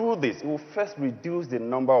if we do this, it will first reduce the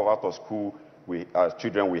number of out-of-school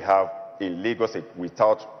children we have in Lagos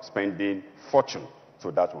without spending fortune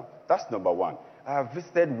to that one. That's number one. I have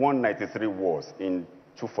visited 193 wards in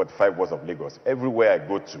 245 wards of Lagos. Everywhere I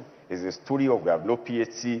go to is a story of we have no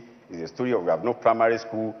PhD, it's a story of we have no primary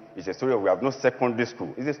school, it's a story of we have no secondary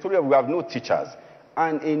school, it's a story of we have no teachers.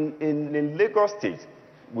 And in Lagos State,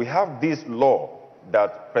 we have this law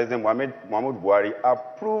that President Muhammad Buhari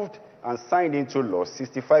approved and signed into law,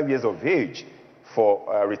 65 years of age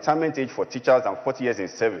for retirement age for teachers and 40 years in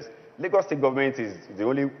service. Lagos State government is the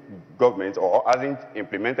only government or hasn't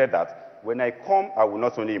implemented that. When I come, I will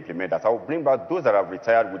not only implement that, I will bring back those that have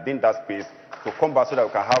retired within that space to come back so that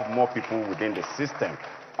we can have more people within the system.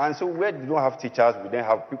 And so where we don't have teachers, we then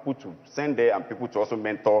have people to send there and people to also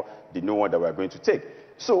mentor the new one that we're going to take.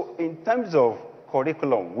 So in terms of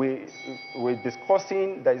curriculum, we're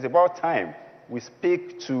discussing that it's about time we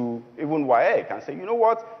speak to even WAEC and say, you know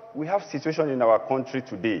what, we have situation in our country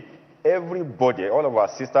today. Everybody, all of our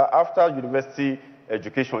sisters, after university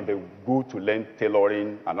education, they go to learn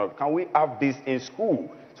tailoring and all. Can we have this in school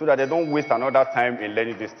so that they don't waste another time in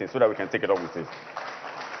learning these things so that we can take it up with it?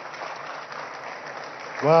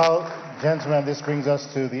 Well, gentlemen, this brings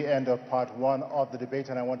us to the end of part one of the debate,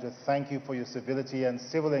 and I want to thank you for your civility and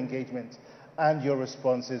civil engagement and your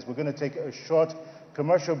responses. We're going to take a short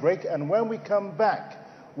commercial break, and when we come back,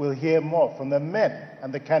 we'll hear more from the men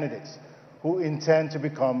and the candidates who intend to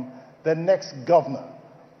become the next governor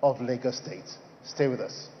of Lagos State. Stay with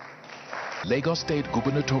us. Lagos State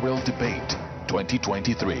Gubernatorial Debate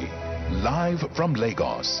 2023, live from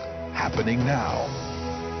Lagos, happening now.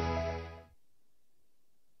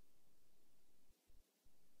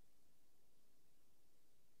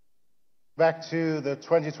 Back to the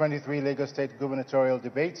 2023 Lagos State Gubernatorial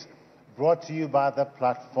Debate, brought to you by the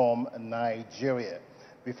platform Nigeria.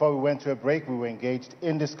 Before we went to a break, we were engaged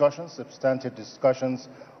in discussions, substantive discussions,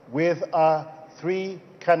 with our three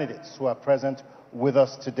candidates who are present with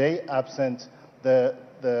us today, absent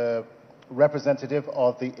the representative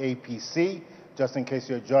of the APC. Just in case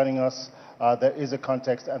you're joining us, there is a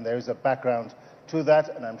context and there is a background to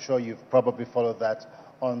that, and I'm sure you've probably followed that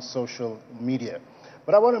on social media.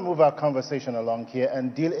 But I want to move our conversation along here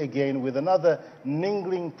and deal again with another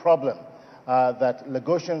niggling problem that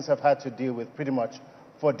Lagosians have had to deal with pretty much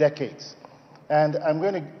for decades. And I'm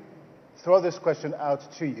going to throw this question out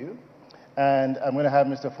to you, and I'm going to have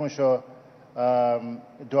Mr. Funsho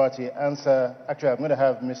Doherty answer. Actually, I'm going to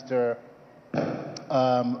have Mr.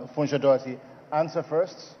 Funsho Doherty answer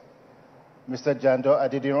first, Mr. Jando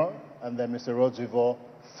Adediran, and then Mr. Rodzivo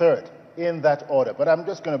third, in that order. But I'm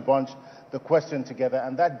just going to bunch the question together,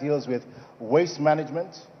 and that deals with waste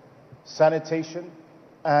management, sanitation,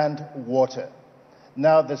 and water.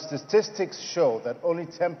 Now, the statistics show that only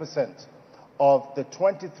 10% of the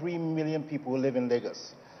 23 million people who live in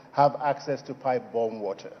Lagos have access to pipe-borne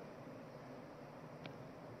water.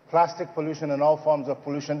 Plastic pollution and all forms of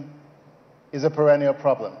pollution is a perennial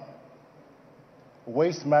problem.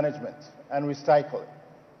 Waste management and recycling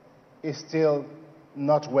is still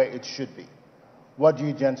not where it should be. What do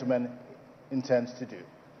you gentlemen intends to do.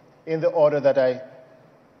 In the order that I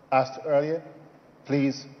asked earlier,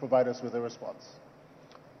 please provide us with a response.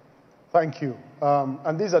 Thank you.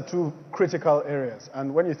 And these are two critical areas.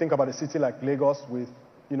 And when you think about a city like Lagos with,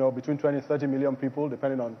 between 20 and 30 million people,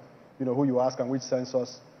 depending on, who you ask and which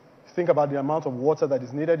census, think about the amount of water that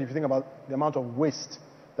is needed. If you think about the amount of waste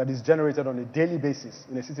that is generated on a daily basis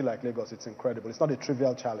in a city like Lagos, it's incredible. It's not a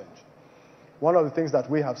trivial challenge. One of the things that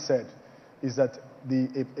we have said is that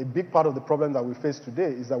a big part of the problem that we face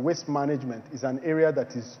today is that waste management is an area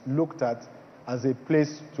that is looked at as a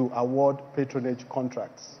place to award patronage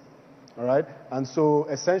contracts. All right? And so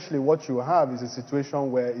essentially what you have is a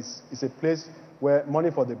situation where it's a place where money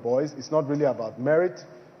for the boys, it's not really about merit,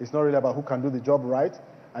 it's not really about who can do the job right,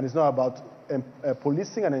 and it's not about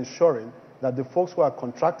policing and ensuring that the folks who are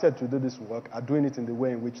contracted to do this work are doing it in the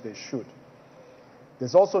way in which they should.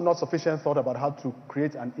 There's also not sufficient thought about how to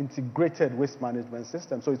create an integrated waste management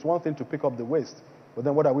system. So it's one thing to pick up the waste, but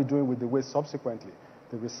then what are we doing with the waste subsequently?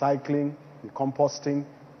 The recycling, the composting,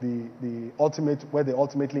 the ultimate, where they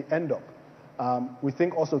ultimately end up. We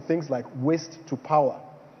think also things like waste to power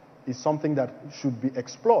is something that should be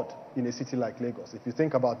explored in a city like Lagos. If you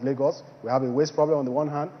think about Lagos, we have a waste problem on the one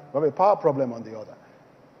hand, we have a power problem on the other.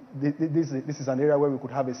 This is an area where we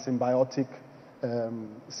could have a symbiotic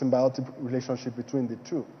relationship between the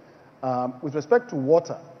two. With respect to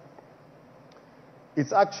water,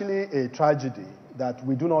 it's actually a tragedy that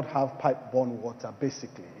we do not have pipe-borne water,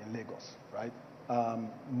 basically, in Lagos, right?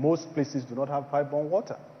 Most places do not have pipe-borne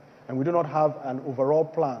water. And we do not have an overall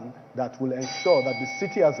plan that will ensure that the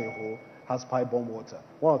city as a whole has pipe-borne water.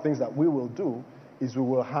 One of the things that we will do is we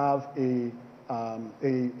will have a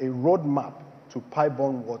roadmap to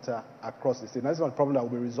pipe-borne water across the state. Now, this is not a problem that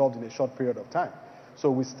will be resolved in a short period of time. So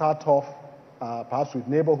we start off perhaps with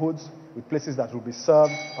neighborhoods, with places that will be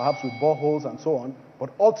served, perhaps with boreholes and so on.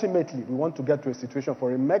 But ultimately, we want to get to a situation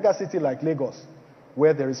for a mega city like Lagos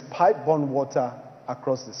where there is pipe-borne water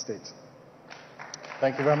across the state.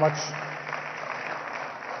 Thank you very much. Okay,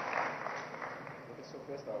 so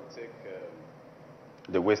first I'll take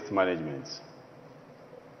the waste management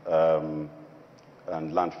and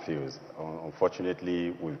landfills.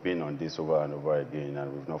 Unfortunately, we've been on this over and over again,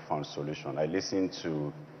 and we've not found solution. I listened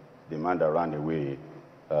to the man that ran away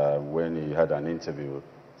when he had an interview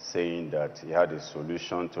saying that he had a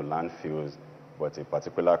solution to landfills, but a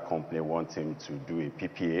particular company wants him to do a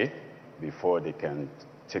PPA before they can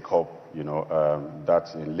take up,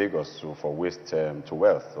 that in Lagos for waste to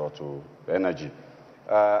wealth or to energy.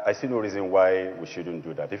 I see no reason why we shouldn't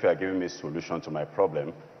do that. If you are giving me a solution to my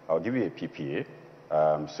problem, I'll give you a PPA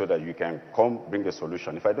so that you can come bring a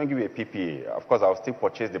solution. If I don't give you a PPA, of course, I'll still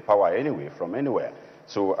purchase the power anyway from anywhere.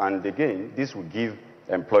 So, and again, this will give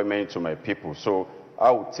employment to my people. So I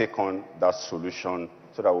will take on that solution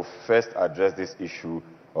so that we'll first address this issue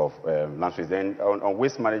of landfills. Then on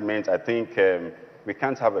waste management, I think we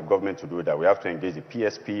can't have a government to do that. We have to engage the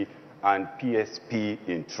PSP and PSP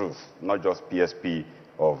in truth, not just PSP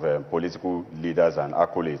of political leaders and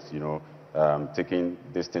accolades, taking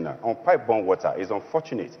this thing. On pipe-borne water, it's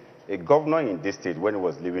unfortunate. A governor in this state, when he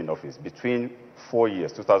was leaving office, between 4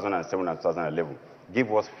 years, 2007 and 2011,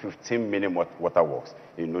 gave us 15 million water works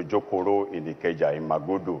in Ojokoro, in Ikeja, in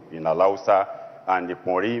Magodo, in Alausa, and the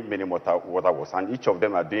Pori mini water works. And each of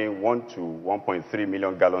them are doing 1 to 1.3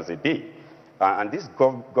 million gallons a day. And this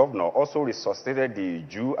governor also resuscitated the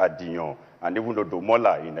Ju at Dion and even the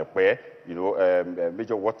Domola in Epe,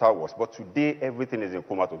 major water works. But today, everything is in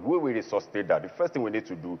comatose. We will resuscitate that. The first thing we need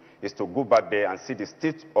to do is to go back there and see the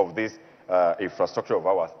state of this infrastructure of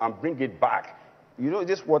ours and bring it back.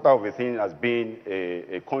 This water of a thing has been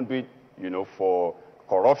a conduit, for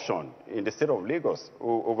corruption in the state of Lagos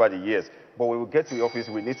over the years. But when we get to the office,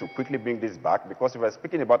 we need to quickly bring this back, because if we're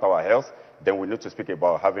speaking about our health, then we need to speak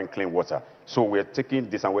about having clean water. So we're taking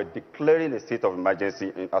this and we're declaring a state of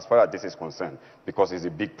emergency as far as this is concerned, because it's a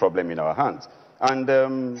big problem in our hands. And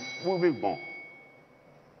we'll be bon.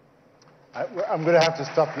 I'm going to have to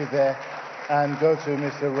stop you there and go to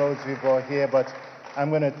Mr. Rhodes-Vibor here, but I'm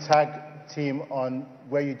going to tag team on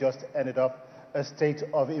where you just ended up, a state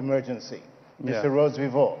of emergency. Yeah. Mr.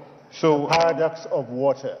 Rhodes-Vibor, So, the paradox of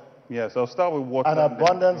water. Yes, I'll start with water. An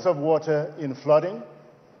abundance of water in flooding.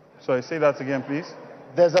 Sorry, say that again, please.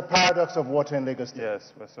 There's a paradox of water in Lagos State.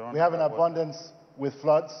 Yes, we're surrounded We have an by water. abundance with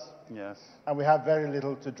floods, Yes. and we have very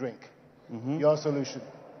little to drink. Your solution?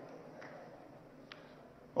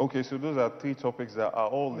 Okay, so those are three topics that are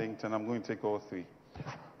all linked, and I'm going to take all three.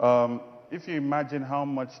 If you imagine how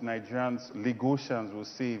much Nigerians, Lagosians, will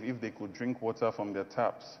save if they could drink water from their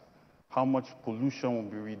taps, how much pollution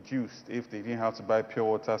would be reduced if they didn't have to buy pure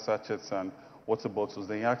water sachets and water bottles,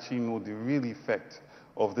 then you actually know the real effect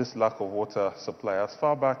of this lack of water supply. As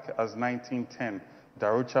far back as 1910,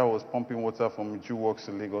 Darocha was pumping water from Iju Works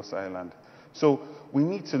to Lagos Island. So we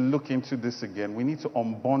need to look into this again. We need to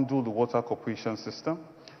unbundle the water corporation system.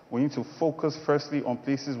 We need to focus firstly on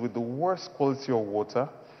places with the worst quality of water,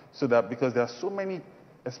 so that because there are so many,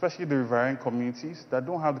 especially the riverine communities, that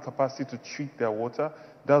don't have the capacity to treat their water,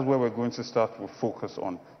 that's where we're going to start to focus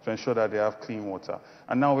on to ensure that they have clean water.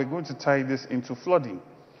 And now we're going to tie this into flooding.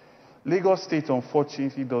 Lagos State,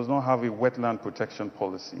 unfortunately, does not have a wetland protection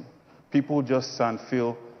policy. People just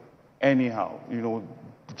sandfill anyhow,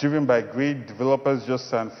 driven by great developers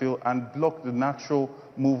just sandfill and block the natural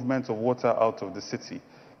movement of water out of the city.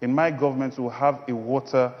 In my government, we'll have a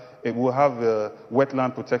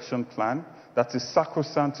wetland protection plan that is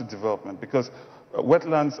sacrosanct to development, because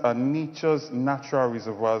wetlands are nature's natural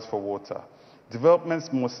reservoirs for water.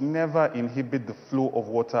 Developments must never inhibit the flow of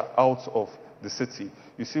water out of the city.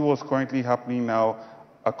 You see what's currently happening now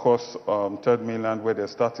across Third Mainland, where they're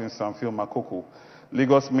starting Sanfil Makoko.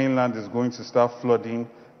 Lagos mainland is going to start flooding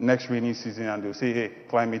next rainy season, and they'll say, hey,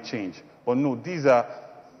 climate change. But no, these are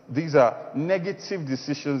negative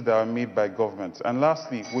decisions that are made by governments. And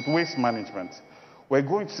lastly, with waste management, we're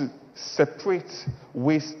going to separate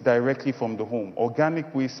waste directly from the home,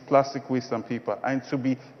 organic waste, plastic waste, and paper, and to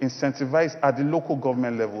be incentivized at the local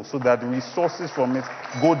government level so that the resources from it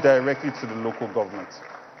go directly to the local government.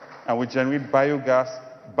 And we generate biogas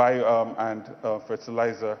and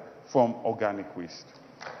fertilizer from organic waste.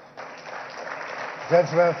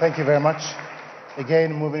 Gentlemen, thank you very much.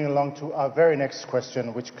 Again, moving along to our very next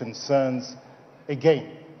question, which concerns,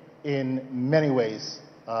 again, in many ways,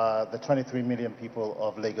 the 23 million people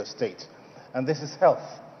of Lagos State. And this is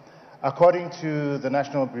health. According to the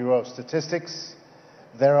National Bureau of Statistics,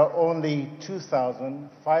 there are only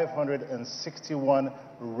 2,561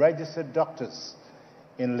 registered doctors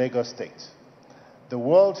in Lagos State. The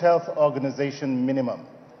World Health Organization minimum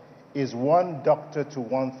is 1 doctor to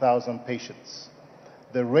 1,000 patients.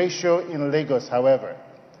 The ratio in Lagos, however,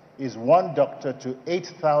 is 1 doctor to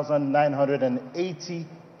 8,980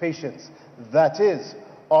 patients. That is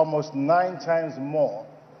almost 9 times more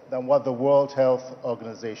than what the World Health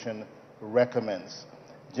Organization recommends.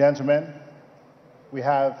 Gentlemen, we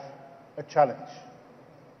have a challenge.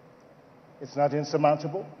 It's not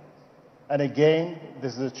insurmountable. And again,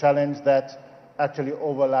 this is a challenge that actually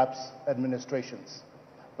overlaps administrations.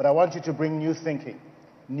 But I want you to bring new thinking,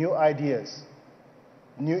 new ideas,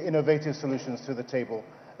 new innovative solutions to the table.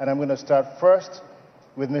 And I'm going to start first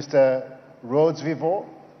with Mr. Rhodes Vivor,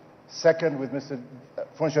 second with Mr.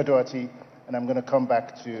 Funsho Doherty, and I'm going to come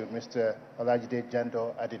back to Mr. Olajide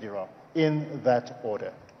Jando Adediran in that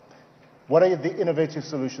order. What are the innovative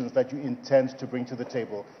solutions that you intend to bring to the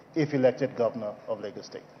table if elected governor of Lagos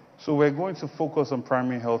State? So we're going to focus on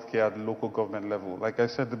primary health care at the local government level. Like I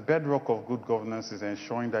said, the bedrock of good governance is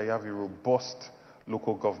ensuring that you have a robust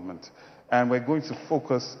local government. And we're going to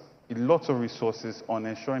focus a lot of resources on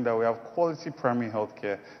ensuring that we have quality primary health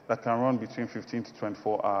care that can run between 15 to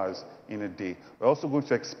 24 hours in a day. We're also going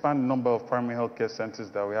to expand the number of primary health care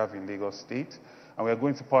centers that we have in Lagos State. And we're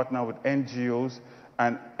going to partner with NGOs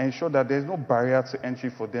and ensure that there's no barrier to entry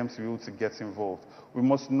for them to be able to get involved. We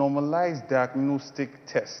must normalize diagnostic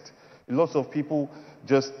tests. Lots of people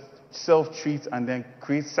just self-treat and then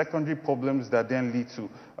create secondary problems that then lead to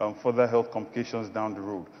further health complications down the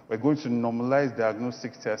road. We're going to normalize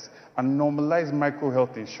diagnostic tests and normalize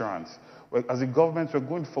micro-health insurance. As a government, we're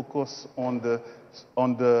going to focus on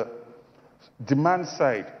the demand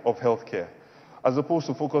side of healthcare. As opposed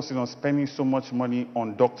to focusing on spending so much money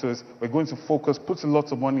on doctors, we're going to put a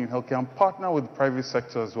lot of money in healthcare and partner with the private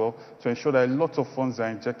sector as well to ensure that a lot of funds are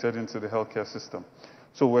injected into the healthcare system.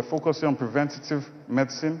 So we're focusing on preventative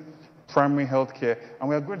medicine, primary healthcare, and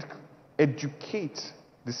we're going to educate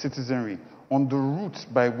the citizenry on the routes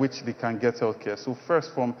by which they can get healthcare. So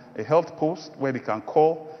first from a health post where they can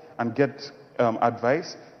call and get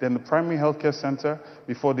advice, then the primary healthcare center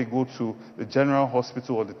before they go to the general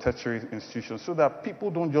hospital or the tertiary institution, so that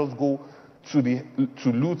people don't just go to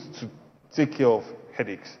Luth to take care of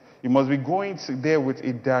headaches. You must be going there with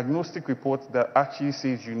a diagnostic report that actually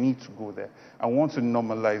says you need to go there. I want to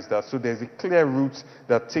normalize that so there's a clear route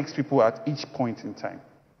that takes people at each point in time.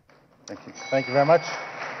 Thank you. Thank you very much.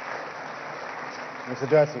 Mr.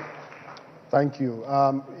 Doherty. Thank you.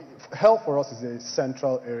 Health for us is a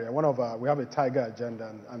central area. We have a tiger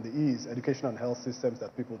agenda, and the E is education and health systems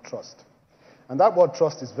that people trust. And that word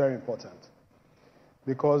trust is very important,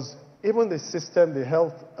 because even the system, the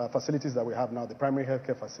health facilities that we have now, the primary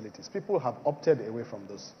healthcare facilities, people have opted away from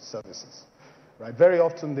those services. right? Very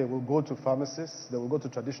often they will go to pharmacists, they will go to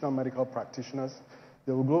traditional medical practitioners,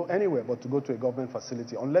 they will go anywhere but to go to a government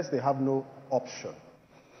facility unless they have no option.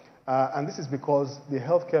 And this is because the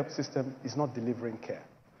healthcare system is not delivering care.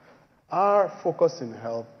 Our focus in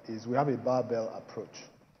health is we have a barbell approach.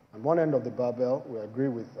 On one end of the barbell, we agree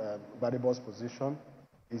with Gbadebo's position,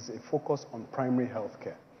 is a focus on primary health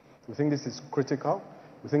care. We think this is critical.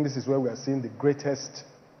 We think this is where we are seeing the greatest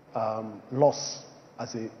loss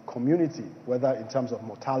as a community, whether in terms of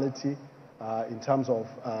mortality, in terms of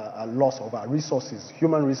a loss of our resources,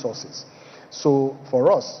 human resources. So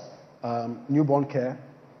for us, newborn care,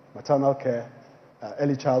 maternal care,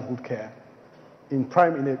 early childhood care, in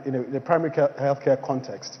a primary health care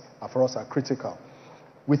context, for us are critical.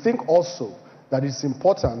 We think also that it's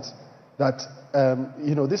important that,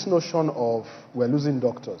 this notion of we're losing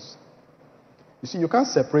doctors. You see, you can't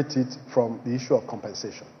separate it from the issue of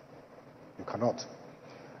compensation. You cannot.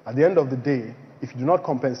 At the end of the day, if you do not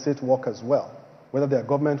compensate workers well, whether they are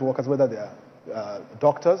government workers, whether they are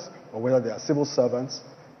doctors, or whether they are civil servants,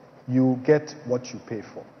 you get what you pay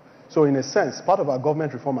for. So in a sense, part of our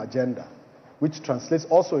government reform agenda, which translates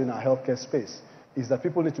also in our healthcare space, is that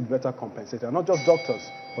people need to be better compensated. And not just doctors,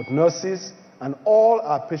 but nurses and all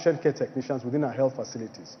our patient care technicians within our health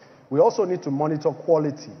facilities. We also need to monitor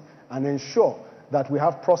quality and ensure that we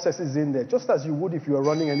have processes in there, just as you would if you were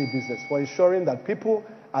running any business, for ensuring that people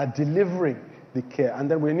are delivering the care.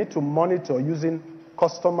 And then we need to monitor using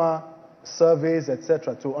customer surveys,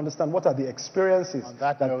 etc., to understand what are the experiences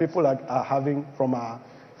that people are having from our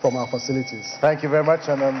facilities. Thank you very much.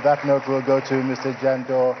 And on that note, we'll go to Mr.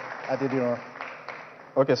 Jandor Adediran.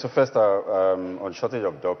 Okay, so first, on shortage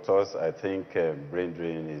of doctors, I think brain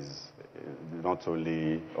drain is not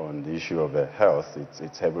only on the issue of health,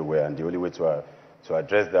 it's everywhere. And the only way to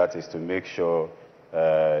address that is to make sure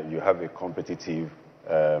you have a competitive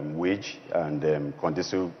wage and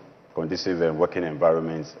conducive working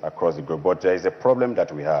environments across the globe. But there is a problem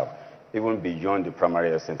that we have, even beyond the primary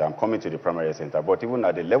health center. I'm coming to the primary health center, but even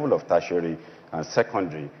at the level of tertiary and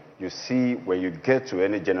secondary, you see when you get to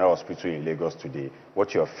any general hospital in Lagos today,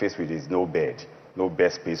 what you're faced with is no bed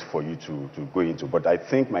space for you to go into. But I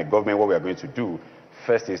think my government, what we are going to do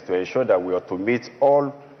first is to ensure that we automate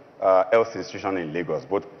all health institutions in Lagos,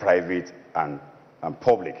 both private and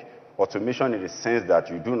public. Automation in the sense that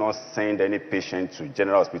you do not send any patient to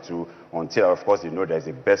general hospital until, of course, you know there's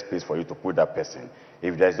the best place for you to put that person.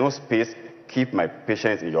 If there's no space, keep my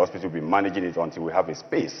patients in your hospital, be managing it until we have a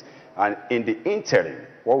space. And in the interim,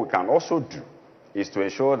 what we can also do is to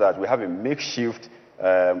ensure that we have a makeshift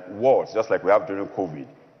wards, just like we have during COVID,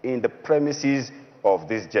 in the premises of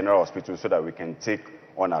this general hospital so that we can take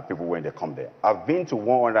on our people when they come there. I've been to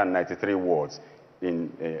 193 wards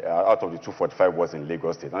out of the 245 wards in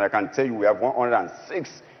Lagos State, and I can tell you we have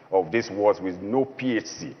 106 of these wards with no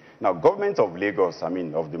PHC. Now, government of Lagos,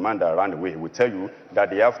 of the man that ran away, will tell you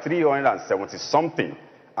that they have 370-something.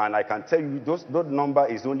 And I can tell you that number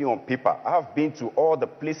is only on paper. I have been to all the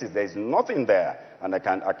places. There is nothing there. And I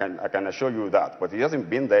can assure you that. But if he hasn't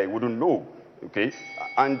been there, he wouldn't know. Okay?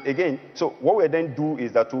 And again, so what we then do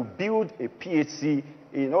is that to build a PHC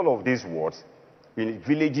in all of these wards, in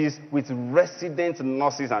villages with resident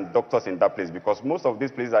nurses and doctors in that place, because most of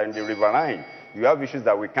these places are in the riverine. You have issues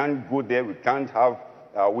that we can't go there, we can't have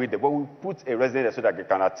with there, but we put a resident there so that they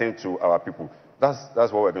can attend to our people. That's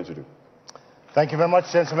what we're going to do. Thank you very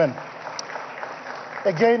much, gentlemen.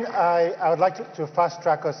 Again, I would like to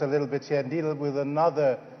fast-track us a little bit here and deal with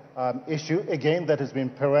another issue, again, that has been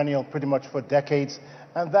perennial pretty much for decades,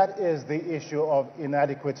 and that is the issue of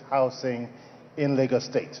inadequate housing in Lagos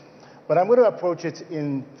State. But I'm going to approach it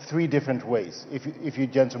in three different ways, if you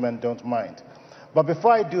gentlemen don't mind. But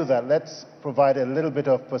before I do that, let's provide a little bit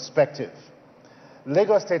of perspective.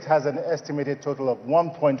 Lagos State has an estimated total of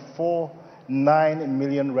 1.49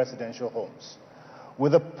 million residential homes.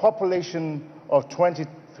 With a population of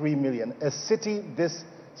 23 million, a city this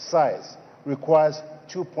size requires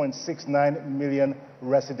 2.69 million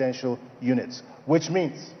residential units, which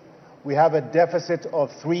means we have a deficit of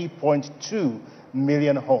 3.2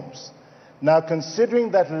 million homes. Now,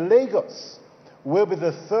 considering that Lagos will be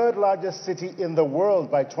the third largest city in the world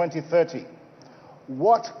by 2030,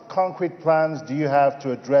 what concrete plans do you have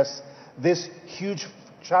to address this huge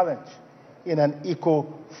challenge in an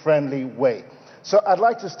eco-friendly way? So I'd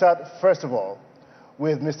like to start, first of all,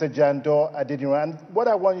 with Mr. Jandor Adediran. And what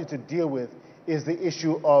I want you to deal with is the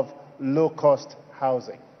issue of low-cost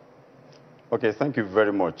housing. Okay, thank you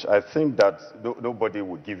very much. I think that nobody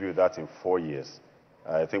will give you that in 4 years.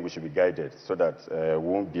 I think we should be guided so that we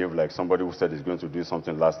won't behave like somebody who said he's going to do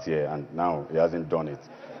something last year and now he hasn't done it.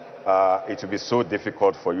 it will be so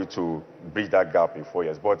difficult for you to bridge that gap in 4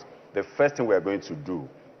 years. But the first thing we are going to do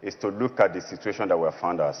is to look at the situation that we have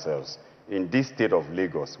found ourselves. In this state of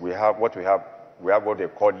Lagos, we have what they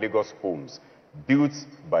call Lagos homes, built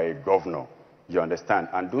by a governor, you understand?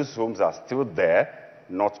 And those homes are still there,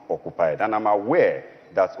 not occupied. And I'm aware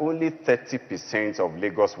that only 30% of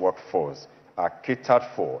Lagos workforce are catered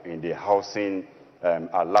for in the housing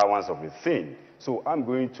allowance of a thing. So I'm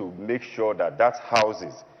going to make sure that that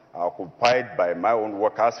houses are occupied by my own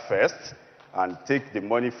workers first, and take the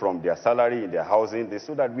money from their salary in their housing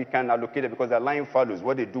so that we can allocate it, because they're lying fallows.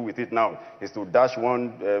 What they do with it now is to dash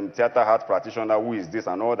one theater art practitioner who is this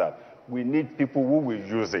and all that. We need people who will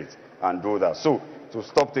use it and do that. So to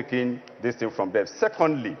stop taking this thing from them.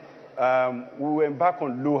 Secondly, we will embark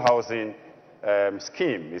on low housing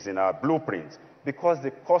scheme is in our blueprint, because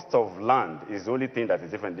the cost of land is the only thing that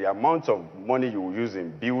is different. The amount of money you will use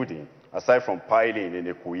in building, aside from piling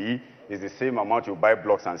in Ekuyi, is the same amount you buy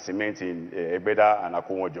blocks and cement in Ebeda and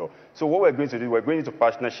Akomojo. So what we're going to do, we're going into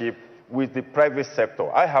partnership with the private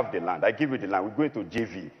sector. I have the land. I give you the land. We're going to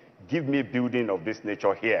JV. Give me building of this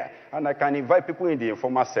nature here. And I can invite people in the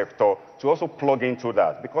informal sector to also plug into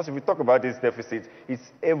that. Because if we talk about this deficit,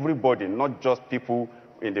 it's everybody, not just people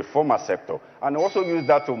in the formal sector. And also use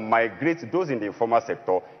that to migrate those in the informal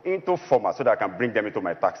sector into formal, so that I can bring them into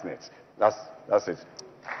my tax nets. That's it.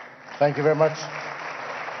 Thank you very much.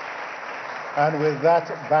 And with that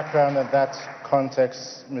background and that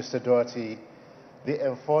context, Mr. Doherty, the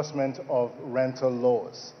enforcement of rental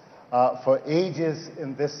laws. For ages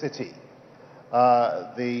in this city,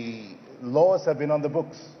 the laws have been on the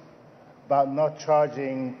books about not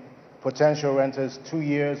charging potential renters 2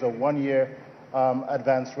 years or 1 year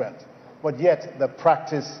advance rent. But yet the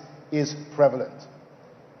practice is prevalent.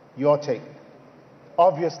 Your take.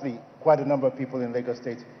 Obviously, quite a number of people in Lagos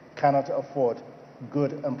State cannot afford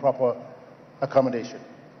good and proper accommodation.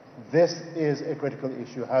 This is a critical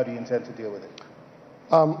issue. How do you intend to deal with it?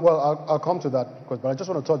 Well, I'll come to that, but I just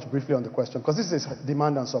want to touch briefly on the question, because this is a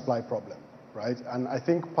demand and supply problem, right? And I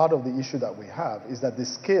think part of the issue that we have is that the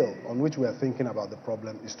scale on which we are thinking about the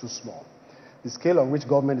problem is too small. The scale on which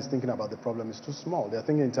government is thinking about the problem is too small. They're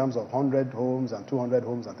thinking in terms of 100 homes and 200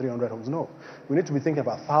 homes and 300 homes. No, we need to be thinking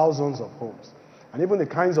about thousands of homes. And even the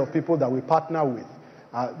kinds of people that we partner with,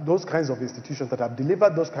 those kinds of institutions that have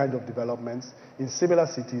delivered those kind of developments in similar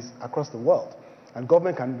cities across the world. And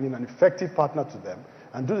government can be an effective partner to them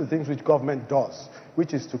and do the things which government does,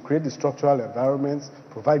 which is to create the structural environments,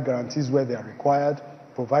 provide guarantees where they are required,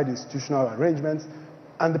 provide institutional arrangements,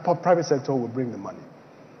 and the private sector will bring the money.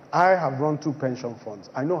 I have run 2 pension funds.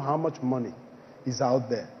 I know how much money is out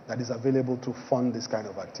there that is available to fund this kind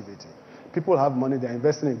of activity. People have money, they're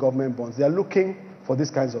investing in government bonds, they're looking for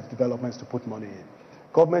these kinds of developments to put money in.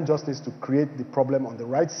 Government just needs to create the problem on the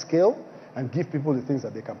right scale and give people the things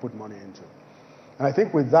that they can put money into. And I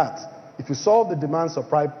think with that, if you solve the demand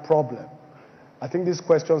supply problem, I think these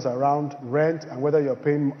questions around rent and whether you're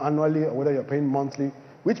paying annually or whether you're paying monthly,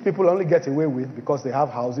 which people only get away with because they have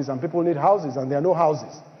houses, and people need houses and there are no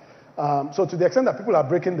houses. So to the extent that people are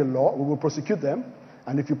breaking the law, we will prosecute them.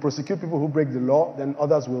 And if you prosecute people who break the law, then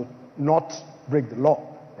others will not break the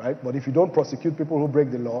law, right? But if you don't prosecute people who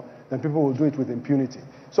break the law, then people will do it with impunity.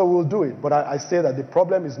 So we'll do it. But I say that the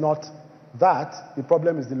problem is not that. The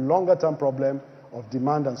problem is the longer-term problem of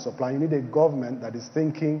demand and supply. You need a government that is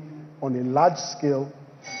thinking on a large scale,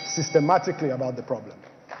 systematically about the problem.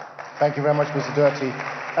 Thank you very much, Mr. Doherty.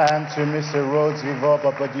 And to Mr. Rhodes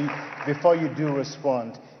Vivoba, but before you do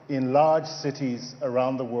respond, in large cities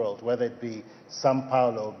around the world, whether it be Sao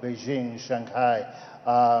Paulo, Beijing, Shanghai,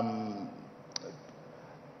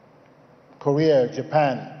 Korea,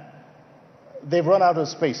 Japan, they've run out of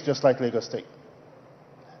space just like Lagos State.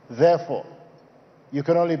 Therefore, you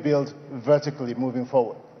can only build vertically moving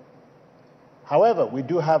forward. However, we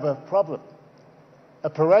do have a problem, a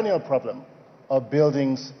perennial problem of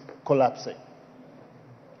buildings collapsing.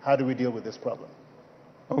 How do we deal with this problem?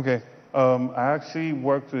 Okay. I actually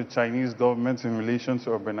worked with the Chinese government in relation to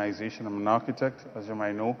urbanization. I'm an architect, as you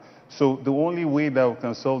might know. So the only way that we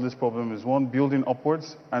can solve this problem is, 1, building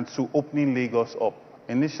upwards, and 2, opening Lagos up.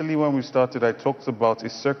 Initially, when we started, I talked about a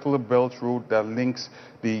circular belt road that links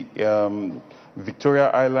the Victoria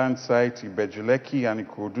Island site, Ibejuleki, and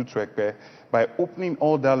Ikorodu to Ekpe. By opening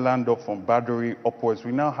all that land up from Badori upwards,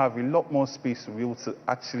 we now have a lot more space to be able to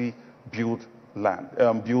actually build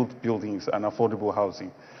buildings and affordable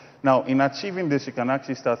housing. Now, in achieving this, you can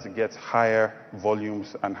actually start to get higher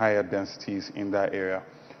volumes and higher densities in that area.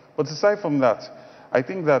 But aside from that, I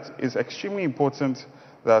think that it's extremely important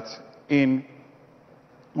that in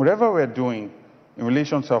whatever we're doing in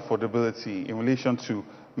relation to affordability, in relation to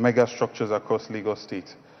mega structures across Lagos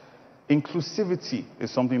State. Inclusivity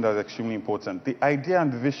is something that's extremely important. The idea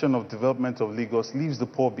and the vision of development of Lagos leaves the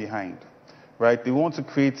poor behind, right? They want to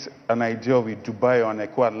create an idea of a Dubai or an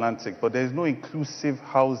Eco Atlantic, but there's no inclusive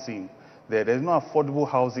housing there. There's no affordable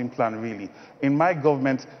housing plan, really. In my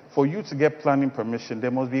government, for you to get planning permission,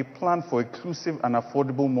 there must be a plan for inclusive and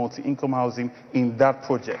affordable multi-income housing in that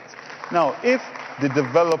project. Now, if the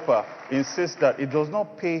developer insists that it does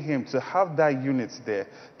not pay him to have that unit there,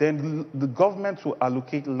 then the government will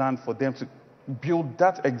allocate land for them to build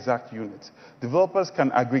that exact unit. Developers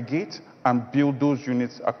can aggregate and build those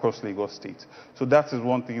units across Lagos State. So that is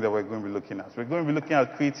one thing that we're going to be looking at. We're going to be looking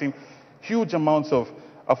at creating huge amounts of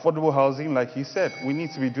affordable housing. Like he said, we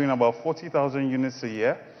need to be doing about 40,000 units a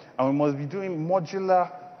year, and we must be doing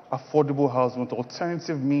modular affordable housing with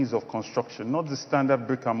alternative means of construction, not the standard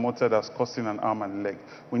brick and mortar that's costing an arm and a leg.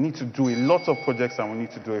 We need to do a lot of projects, and we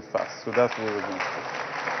need to do it fast. So that's what we're going to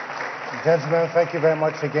do. Gentlemen, thank you very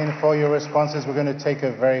much again for your responses. We're going to take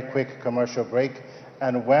a very quick commercial break,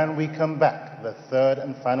 and when we come back, the third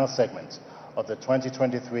and final segment of the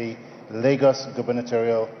 2023 Lagos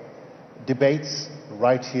Gubernatorial debates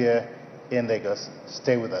right here in Lagos.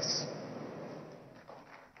 Stay with us.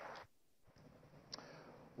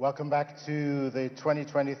 Welcome back to the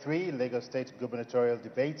 2023 Lagos State Gubernatorial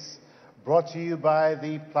debates, brought to you by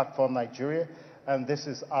the Platform Nigeria, and this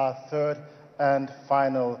is our third and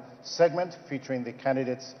final segment featuring the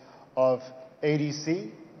candidates of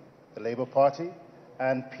ADC, the Labour Party,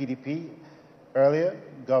 and PDP. Earlier,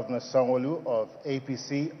 Governor Sanwo-Olu of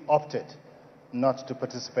APC opted not to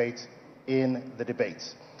participate in the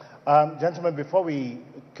debates. Gentlemen, before we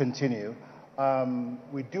continue,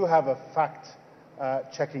 we do have a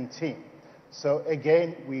fact-checking team. So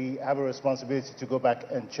again, we have a responsibility to go back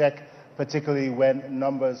and check, particularly when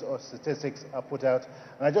numbers or statistics are put out.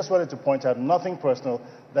 And I just wanted to point out, nothing personal,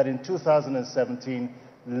 that in 2017,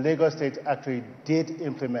 Lagos State actually did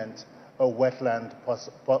implement a wetland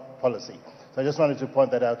policy. So I just wanted to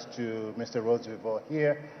point that out to Mr. Rhodes-Vivour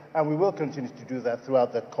here, and we will continue to do that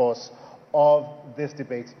throughout the course of this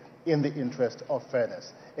debate in the interest of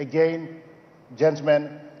fairness. Again,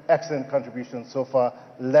 gentlemen, excellent contributions so far.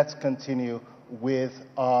 Let's continue with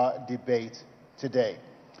our debate today.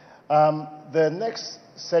 The next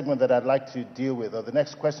segment that I'd like to deal with, or the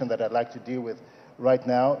next question that I'd like to deal with right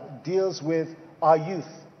now, deals with our youth.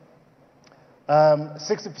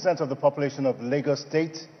 60% of the population of Lagos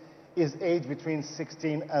State is aged between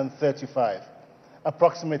 16 and 35.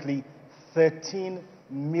 Approximately 13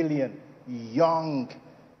 million young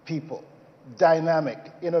people, dynamic,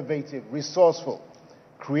 innovative, resourceful,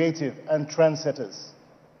 creative, and trendsetters,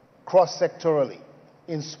 cross-sectorally,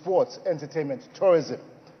 in sports, entertainment, tourism,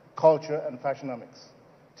 culture, and fashionomics.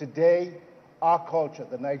 Today, our culture,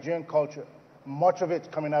 the Nigerian culture, much of it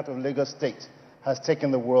coming out of Lagos State, has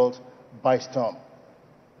taken the world by storm.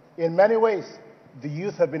 In many ways, the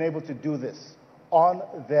youth have been able to do this on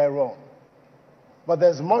their own. But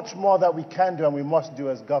there's much more that we can do and we must do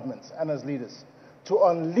as governments and as leaders to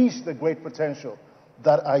unleash the great potential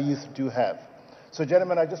that our youth do have. So,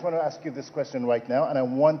 gentlemen, I just want to ask you this question right now, and I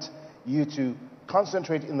want you to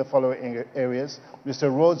concentrate in the following areas.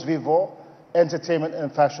 Mr. Rhodes-Vivour, entertainment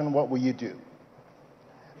and fashion, what will you do?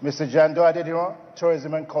 Mr. Jando Adediran,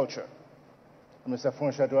 tourism and culture. And Mr.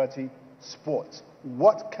 Funsha Duarte, sports.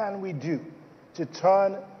 What can we do to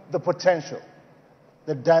turn the potential,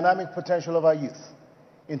 the dynamic potential of our youth,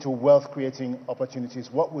 into wealth-creating opportunities?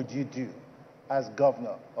 What would you do as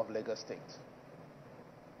governor of Lagos State?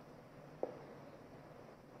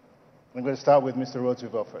 I'm going to start with Mr.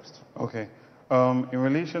 Rhodes-Vivour first. Okay. In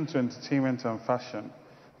relation to entertainment and fashion,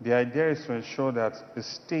 the idea is to ensure that the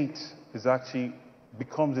state is actually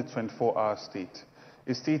becomes a 24-hour state.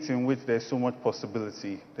 A state in which there's so much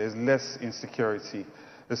possibility, there's less insecurity.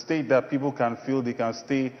 A state that people can feel they can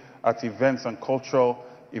stay at events and cultural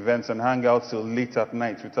events and hang out till late at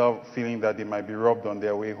night without feeling that they might be robbed on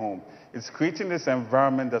their way home. It's creating this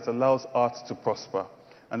environment that allows art to prosper.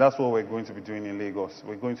 And that's what we're going to be doing in Lagos.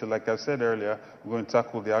 We're going to, like I said earlier, we're going to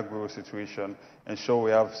tackle the agro situation, ensure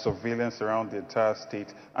we have surveillance around the entire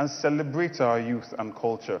state, and celebrate our youth and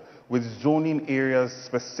culture with zoning areas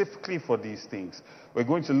specifically for these things. We're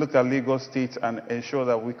going to look at Lagos State and ensure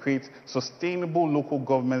that we create sustainable local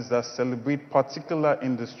governments that celebrate particular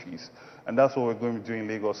industries. And that's what we're going to be doing in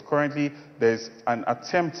Lagos. Currently, there's an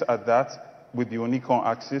attempt at that with the Onikon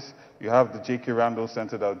axis. You have the J.K. Randall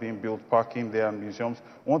Center that's being built, parking there, and museums.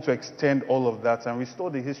 We want to extend all of that and restore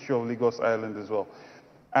the history of Lagos Island as well.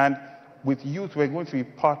 And with youth, we're going to be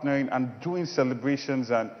partnering and doing celebrations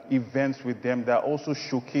and events with them that also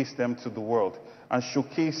showcase them to the world. and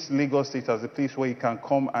showcase Lagos State as a place where you can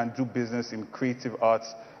come and do business in creative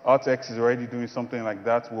arts. ArtX is already doing something like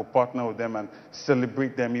that. We'll partner with them and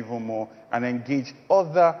celebrate them even more and engage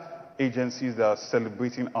other agencies that are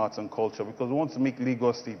celebrating arts and culture, because we want to make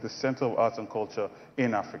Lagos State the center of arts and culture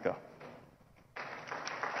in Africa.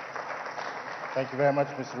 Thank you very much,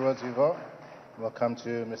 Mr. Rhodes-Vivour. We'll come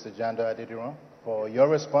to Mr. Jando Adediran for your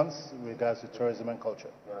response in regards to tourism and culture.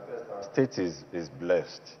 Our state is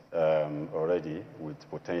blessed already with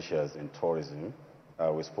potentials in tourism.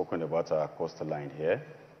 We've spoken about our coastline here.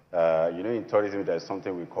 In tourism, there's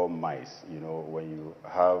something we call MICE. When you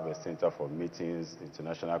have a center for meetings,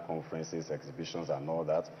 international conferences, exhibitions, and all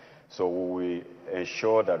that. So we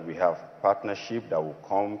ensure that we have partnership that will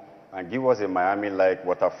come and give us a Miami-like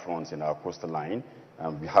waterfront in our coastline.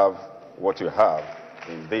 And we have what you have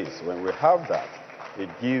in this. When we have that, it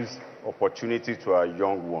gives opportunity to our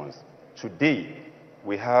young ones. Today,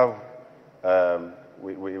 we have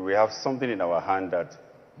we have something in our hand that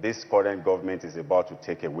this current government is about to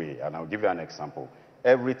take away. And I'll give you an example.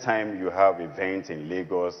 Every time you have events in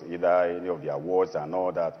Lagos, either any of the awards and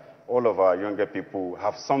all that, all of our younger people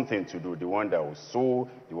have something to do. The one that will sew,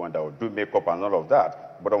 the one that will do makeup and all of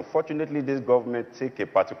that. But unfortunately, this government took a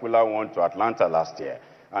particular one to Atlanta last year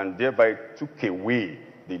and thereby took away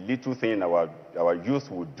the little thing our youth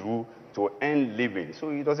would do to earn living. So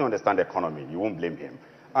he doesn't understand the economy. You won't blame him.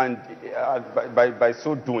 And by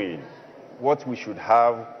so doing, what we should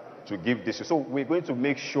have to give this. So we're going to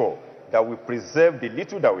make sure that we preserve the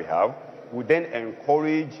little that we have. We then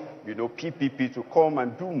encourage, PPP to come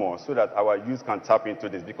and do more so that our youth can tap into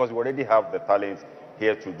this, because we already have the talent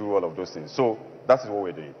here to do all of those things. So that's what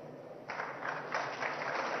we're doing.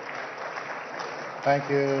 Thank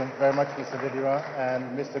you very much, Mr. Adediran.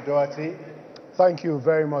 And Mr. Doherty. Thank you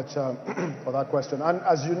very much for that question. And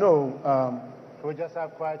as you know... Can we just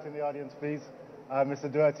have quiet in the audience, please?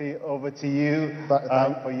 Mr. Doherty, over to you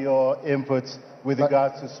for your input with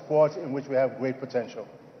regards to sport, in which we have great potential.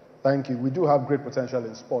 Thank you. We do have great potential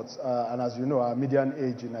in sports. And as you know, our median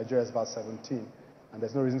age in Nigeria is about 17. And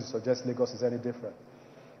there's no reason to suggest Lagos is any different.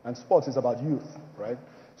 And sports is about youth, right?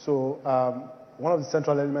 So one of the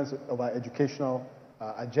central elements of our educational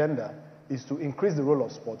agenda is to increase the role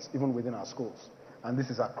of sports even within our schools. And this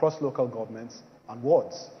is across local governments and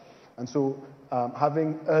wards. And so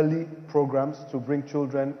having early programs to bring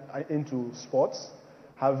children into sports,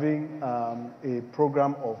 having a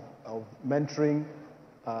program of mentoring,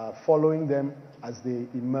 following them as they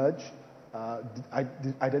emerge,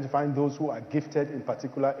 identifying those who are gifted in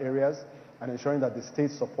particular areas, and ensuring that the state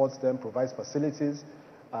supports them, provides facilities,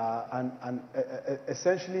 and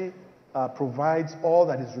essentially provides all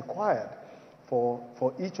that is required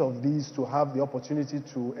for each of these to have the opportunity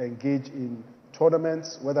to engage in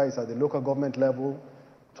tournaments, whether it's at the local government level,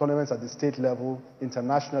 tournaments at the state level,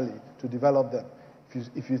 internationally, to develop them.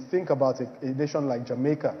 If you think about a nation like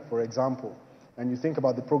Jamaica, for example, and you think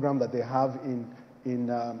about the program that they have in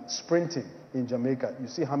sprinting in Jamaica, you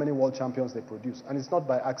see how many world champions they produce. And it's not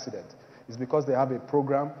by accident. It's because they have a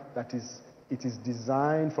program that is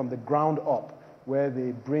designed from the ground up, where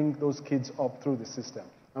they bring those kids up through the system.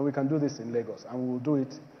 And we can do this in Lagos, and we will do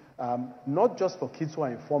it not just for kids who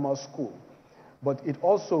are in formal school, but it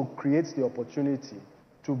also creates the opportunity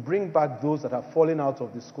to bring back those that have fallen out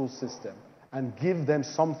of the school system and give them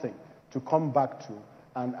something to come back to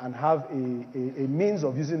and have a means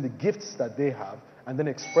of using the gifts that they have and then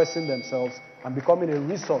expressing themselves and becoming a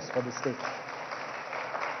resource for the state.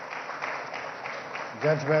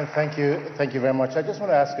 Gentlemen, thank you very much. I just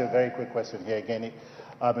want to ask a very quick question here again.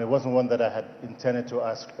 It wasn't one that I had intended to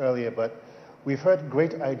ask earlier, but we've heard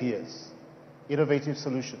great ideas, innovative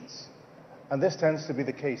solutions. And this tends to be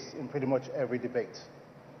the case in pretty much every debate.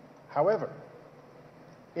 However,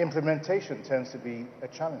 implementation tends to be a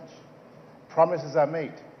challenge. Promises are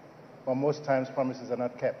made, but most times promises are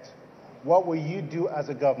not kept. What will you do as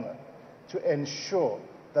a governor to ensure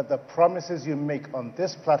that the promises you make on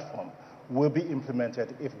this platform will be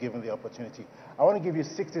implemented if given the opportunity? I want to give you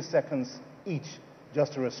 60 seconds each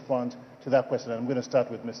just to respond to that question. I'm going to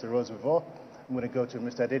start with Mr. Rhodes-Vivour. I'm going to go to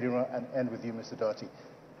Mr. Adediran and end with you, Mr. Doherty.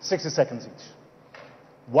 60 seconds each.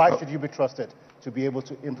 Why should you be trusted to be able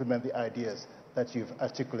to implement the ideas that you've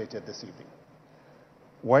articulated this evening?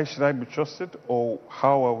 Why should I be trusted, or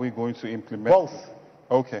how are we going to implement? Both.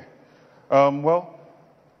 Okay. Well,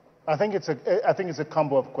 I think it's a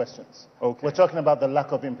combo of questions. Okay. We're talking about the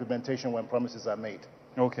lack of implementation when promises are made.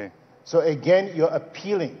 Okay. So again, you're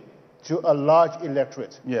appealing to a large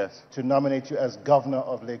electorate. Yes. To nominate you as governor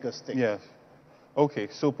of Lagos State. Yes. Okay,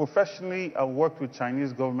 so professionally, I've worked with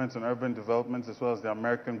Chinese governments on urban development as well as the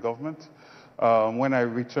American government. When I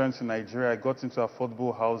returned to Nigeria, I got into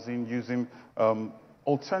affordable housing using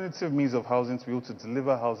alternative means of housing to be able to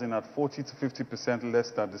deliver housing at 40 to 50%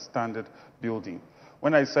 less than the standard building.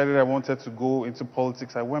 When I decided I wanted to go into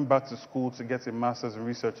politics, I went back to school to get a master's in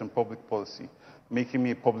research and public policy, making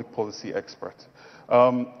me a public policy expert.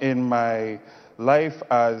 In my life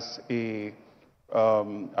as a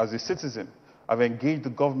citizen, I've engaged the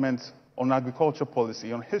government on agriculture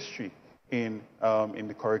policy, on history in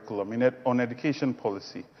the curriculum, on education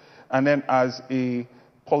policy. And then as a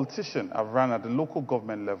politician, I've run at the local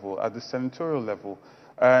government level, at the senatorial level,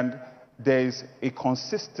 and there's a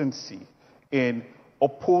consistency in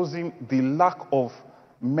opposing the lack of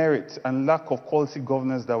merit and lack of quality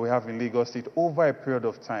governance that we have in Lagos State over a period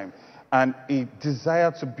of time, and a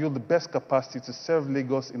desire to build the best capacity to serve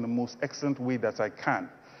Lagos in the most excellent way that I can.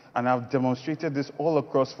 And I've demonstrated this all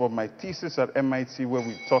across from my thesis at MIT, where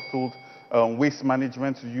we tackled waste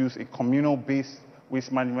management, to use a communal-based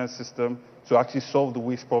waste management system to actually solve the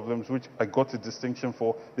waste problems, which I got a distinction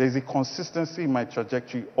for. There's a consistency in my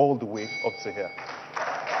trajectory all the way up to here.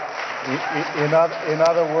 In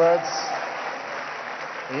other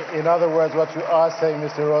words, what you are saying,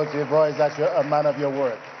 Mr. Rotivo, is that you're a man of your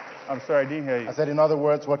word. I'm sorry, I didn't hear you. I said, in other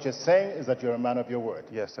words, what you're saying is that you're a man of your word.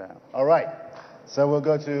 Yes, I am. All right. So we'll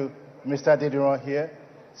go to Mr. Adediran here.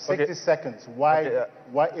 60 seconds. Why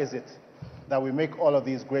is it that we make all of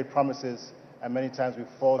these great promises and many times we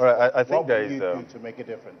fall short? I think what will you do to make a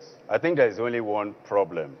difference? I think there is only one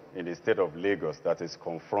problem in the state of Lagos that is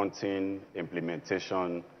confronting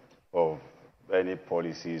implementation of any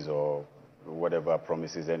policies or whatever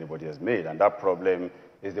promises anybody has made. And that problem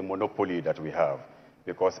is the monopoly that we have.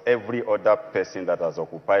 Because every other person that has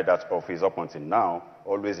occupied that office up until now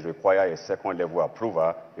always require a second level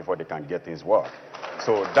approval before they can get things work.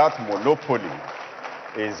 So that monopoly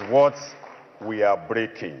is what we are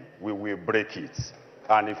breaking. We will break it.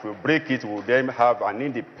 And if we break it, we'll then have an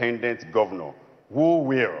independent governor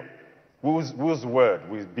whose word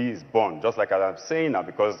will be his bond. Just like I'm saying now,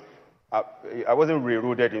 because I wasn't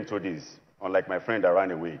railroaded into this, unlike my friend that ran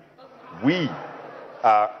away. We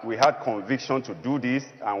had conviction to do this,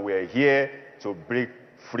 and we're here to break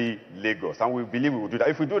free Lagos. And we believe we will do that.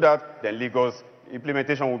 If we do that, then Lagos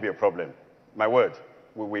implementation will be a problem. My word,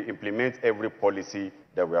 we will implement every policy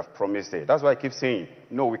that we have promised here. That's why I keep saying,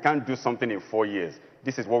 no, we can't do something in 4 years.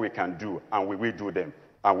 This is what we can do, and we will do them.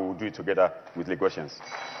 And we will do it together with Lagosians.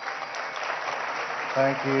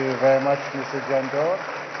 Thank you very much, Mr. Jandor.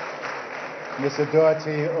 Mr.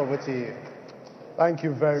 Doherty, over to you. Thank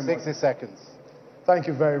you very much. 60 seconds. Thank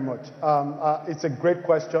you very much. It's a great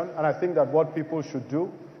question, and I think that what people should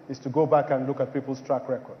do is to go back and look at people's track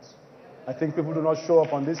records. I think people do not show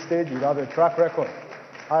up on this stage without a track record.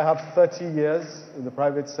 I have 30 years in the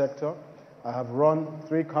private sector. I have run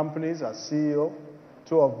 3 companies as CEO,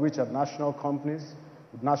 2 of which are national companies,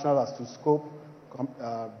 with national as to scope,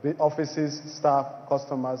 offices, staff,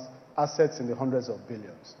 customers, assets in the hundreds of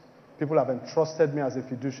billions. People have entrusted me as a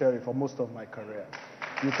fiduciary for most of my career.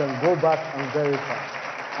 You can go back and verify.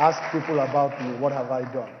 Ask people about me, what have I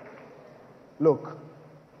done? Look,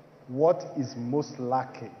 what is most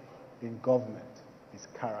lacking in government is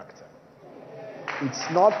character. It's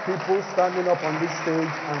not people standing up on this stage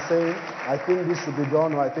and saying, I think this should be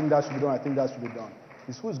done, or I think that should be done, I think that should be done.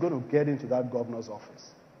 It's who's going to get into that governor's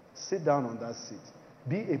office. Sit down on that seat.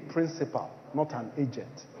 Be a principal, not an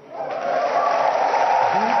agent.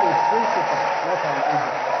 Be a principal, not an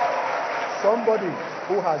agent. Somebody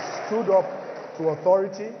who has stood up to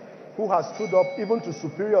authority, who has stood up even to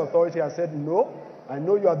superior authority and said, no, I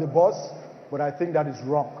know you are the boss, but I think that is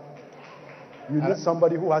wrong. You need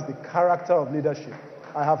somebody who has the character of leadership.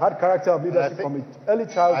 I have had character of leadership from early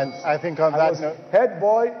childhood. I think on that note, head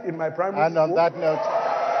boy in my primary school. And on that note,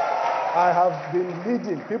 I have been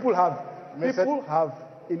leading. People have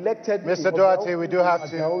elected me. Mr. Doherty, we do have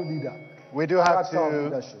to. Their own leader. We do have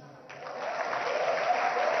to.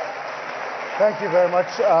 Thank you very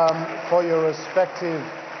much for your respective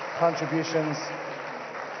contributions.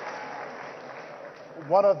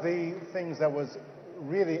 One of the things that was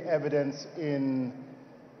really evident in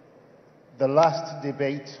the last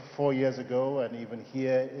debate 4 years ago and even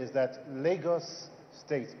here is that Lagos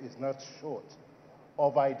State is not short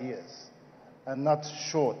of ideas and not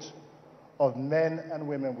short of men and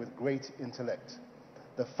women with great intellect.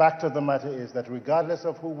 The fact of the matter is that regardless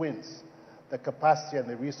of who wins, the capacity and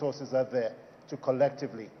the resources are there to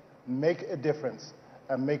collectively make a difference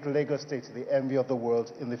and make Lagos State the envy of the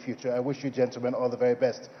world in the future. I wish you gentlemen all the very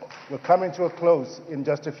best. We're coming to a close in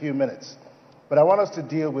just a few minutes, but I want us to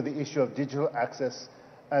deal with the issue of digital access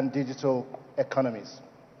and digital economies.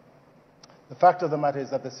 The fact of the matter is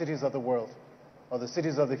that the cities of the world or the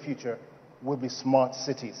cities of the future will be smart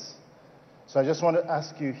cities. So I just want to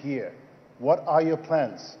ask you here, what are your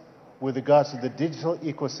plans with regards to the digital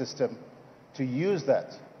ecosystem to use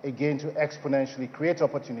that, again, to exponentially create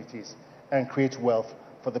opportunities and create wealth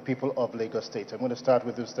for the people of Lagos State? I'm going to start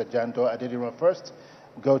with Mr. Jando Adediran first,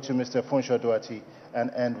 go to Mr. Funsho Duarte,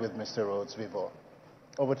 and end with Mr. Rhodes Vivor.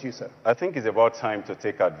 Over to you, sir. I think it's about time to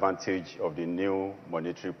take advantage of the new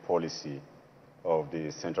monetary policy of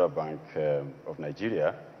the Central Bank of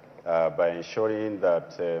Nigeria by ensuring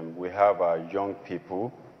that we have our young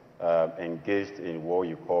people engaged in what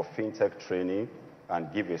you call fintech training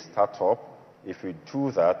and give a startup. If we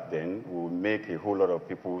do that, then we'll make a whole lot of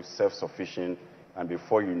people self-sufficient, and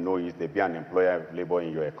before you know it, they'll be an employer of labor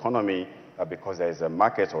in your economy because there is a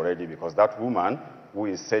market already, because that woman who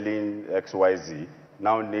is selling XYZ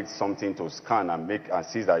now needs something to scan and make and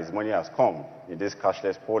see that his money has come in this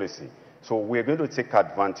cashless policy. So we're going to take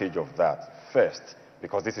advantage of that first,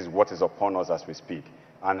 because this is what is upon us as we speak,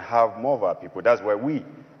 and have more of our people. That's why we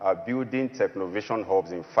are building technovation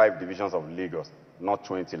hubs in 5 divisions of Lagos, not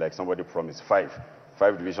 20 like somebody promised, 5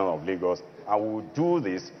 divisions of Lagos. And we'll do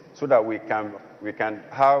this so that we can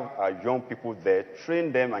have our young people there,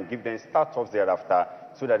 train them and give them startups thereafter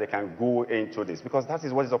so that they can go into this, because that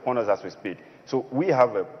is what is upon us as we speak. So we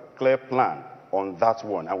have a clear plan on that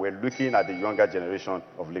one, and we're looking at the younger generation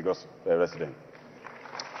of Lagos residents.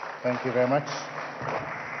 Thank you very much.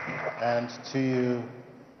 And to you,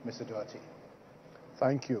 Mr. Duarte.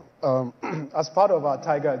 Thank you. As part of our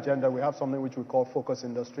Tiger agenda, we have something which we call focus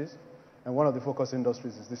industries. And one of the focus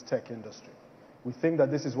industries is this tech industry. We think that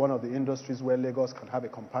this is one of the industries where Lagos can have a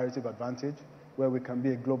comparative advantage, where we can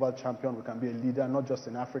be a global champion, we can be a leader, not just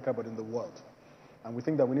in Africa, but in the world. And we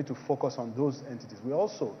think that we need to focus on those entities. We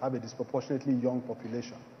also have a disproportionately young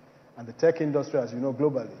population. And the tech industry, as you know,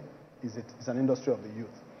 globally, is an industry of the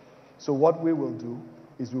youth. So what we will do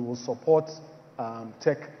is we will support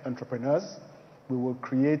tech entrepreneurs. We will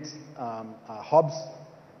create hubs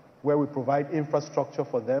where we provide infrastructure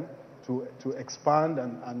for them to expand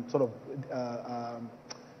and sort of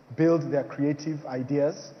build their creative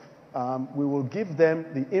ideas. We will give them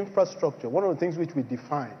the infrastructure. One of the things which we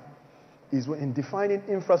define is in defining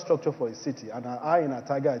infrastructure for a city, and our eye in our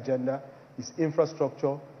Tiger agenda is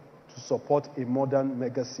infrastructure to support a modern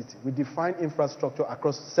mega city. We define infrastructure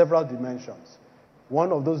across several dimensions.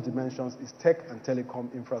 One of those dimensions is tech and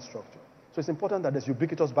telecom infrastructure. So it's important that there's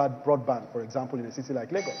ubiquitous broadband, for example, in a city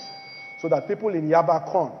like Lagos, so that people in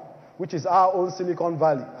Yabakon, which is our own Silicon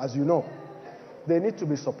Valley, as you know, they need to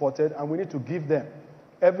be supported, and we need to give them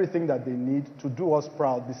everything that they need to do us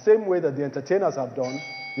proud. The same way that the entertainers have done,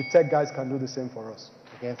 the tech guys can do the same for us.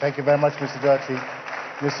 Again, thank you very much, Mr. Duarte.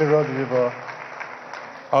 Mr. Rhodes Vivor.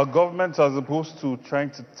 Our government, as opposed to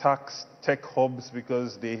trying to tax tech hubs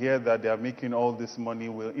because they hear that they are making all this money,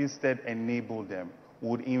 will instead enable them,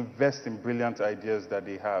 would invest in brilliant ideas that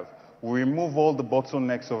they have. We remove all the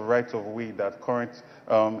bottlenecks of right of way that current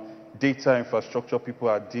data infrastructure people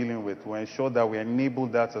are dealing with. We ensure that we enable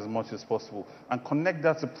that as much as possible and connect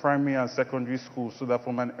that to primary and secondary schools so that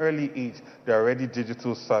from an early age, they're already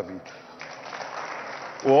digital savvy.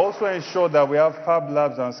 We'll also ensure that we have fab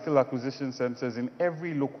labs and skill acquisition centers in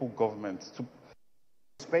every local government.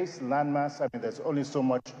 Space, landmass, I mean, there's only so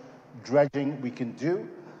much dredging we can do.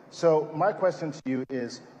 So my question to you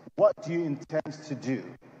is, what do you intend to do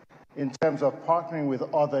in terms of partnering with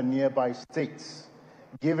other nearby states,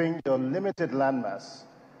 given your limited landmass,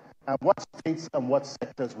 and what states and what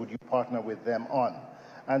sectors would you partner with them on?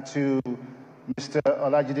 And to Mr.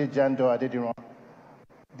 Olajide Jando Adediran,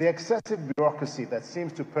 the excessive bureaucracy that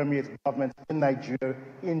seems to permeate government in Nigeria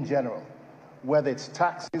in general, whether it's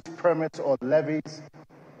taxes, permits, or levies,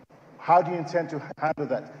 how do you intend to handle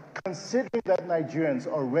that? Considering that Nigerians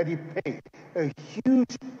already pay a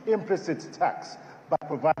huge implicit tax by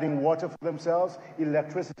providing water for themselves,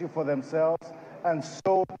 electricity for themselves, and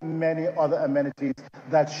so many other amenities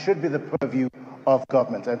that should be the purview of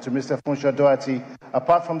government. And to Mr. Funsho Duarte,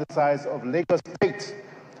 apart from the size of Lagos State,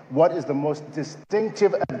 what is the most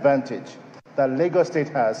distinctive advantage that Lagos State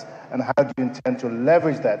has, and how do you intend to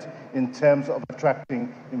leverage that in terms of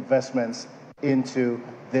attracting investments into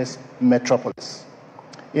this metropolis?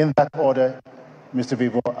 In that order, Mr.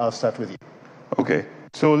 Vivor, I'll start with you. Okay,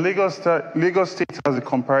 so Lagos State has a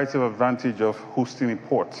comparative advantage of hosting a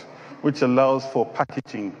port, which allows for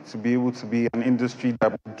packaging to be able to be an industry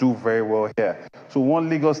that will do very well here. So we want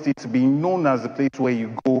Lagos State to be known as the place where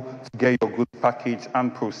you go to get your goods packaged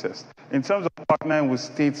and processed. In terms of partnering with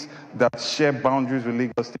states that share boundaries with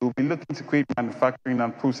Lagos State, we'll be looking to create manufacturing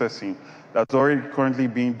and processing that's already currently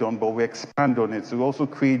being done, but we expand on it to also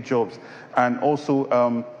create jobs and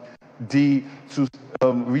also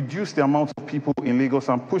reduce the amount of people in Lagos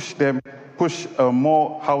and push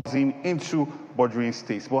more housing into bordering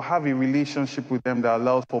states, but have a relationship with them that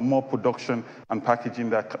allows for more production and packaging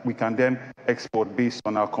that we can then export based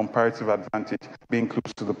on our comparative advantage being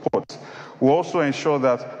close to the ports. We'll also ensure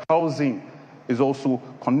that housing is also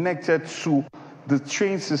connected to the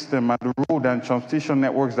train system and the road and transportation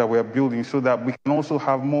networks that we're building, so that we can also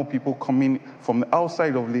have more people coming from the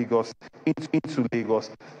outside of Lagos into Lagos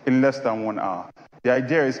in less than 1 hour. The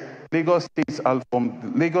idea is Lagos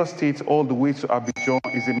from Lagos State all the way to Abidjan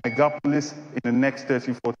is a megapolis in the next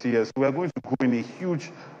 30, 40 years. We are going to grow in a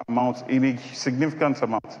huge amount, in a significant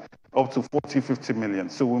amount, up to 40, 50 million.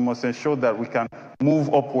 So we must ensure that we can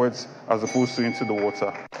move upwards as opposed to into the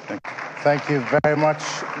water. Thank you. Thank you very much,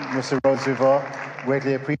 Mr. Rhodes-Vivour.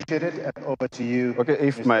 Greatly appreciated. And over to you, okay,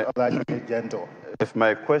 if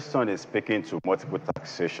my question is speaking to multiple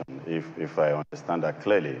taxation, if I understand that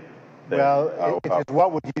clearly, well, it is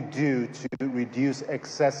what would you do to reduce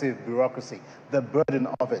excessive bureaucracy, the burden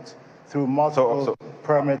of it, through multiple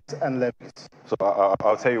permits and levies? So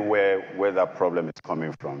I'll tell you where that problem is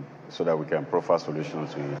coming from, so that we can profile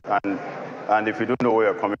solutions to it. And if you don't know where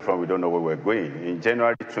you're coming from, we don't know where we're going. In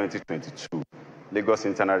January 2022, Lagos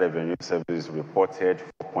Internal Revenue Service reported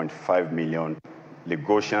 4.5 million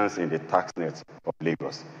Lagosians in the tax net of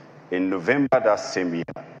Lagos. In November that same year,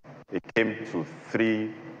 it came to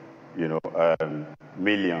 3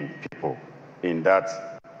 million people in that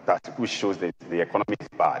which shows that the economy is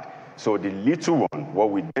bad. So the little one, what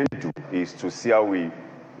we then do is to see how we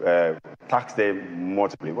tax them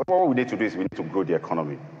multiply. What we need to do is we need to grow the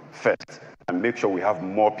economy first and make sure we have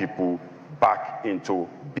more people back into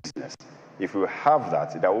business. If you have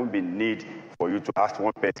that, there won't be need for you to ask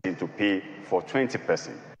one person to pay for 20%.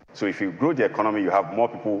 So if you grow the economy, you have more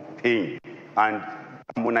people paying. And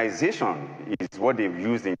harmonization is what they've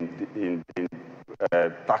used in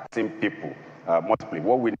taxing people multiply.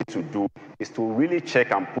 What we need to do is to really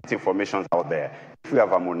check and put information out there. If we have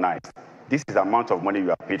harmonized, this is the amount of money you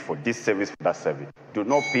are paid for this service, for that service. Do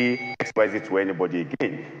not pay XYZ to anybody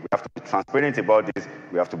again. We have to be transparent about this,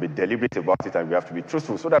 we have to be deliberate about it, and we have to be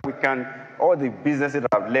truthful, so that we can, all the businesses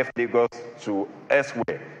that have left Lagos to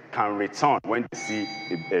elsewhere can return when they see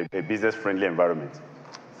a business-friendly environment.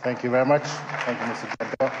 Thank you very much. Thank you, Mr.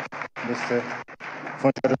 Jendo. Mr.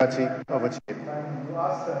 Funchal, over to you.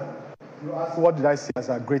 You asked what did I see as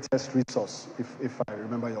our greatest resource, if I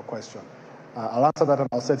remember your question. I'll answer that and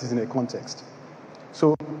I'll set it in a context.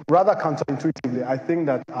 So rather counterintuitively, I think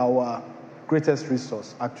that our greatest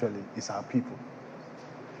resource actually is our people.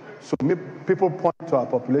 So people point to our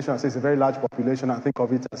population and say it's a very large population and think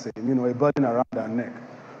of it as a burden around our neck.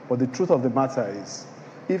 But the truth of the matter is,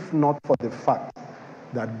 if not for the fact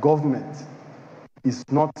that government is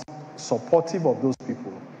not supportive of those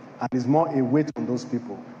people and is more a weight on those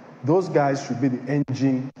people, those guys should be the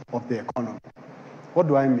engine of the economy. What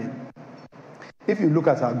do I mean? If you look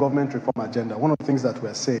at our government reform agenda, one of the things that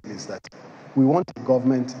we're saying is that we want a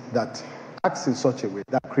government that acts in such a way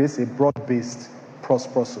that creates a broad-based,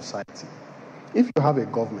 prosperous society. If you have a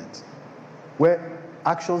government where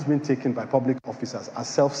actions being taken by public officers are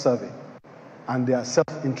self-serving and they are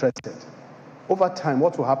self-interested, over time,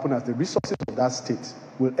 what will happen is the resources of that state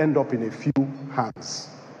will end up in a few hands,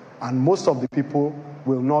 and most of the people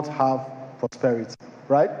will not have prosperity,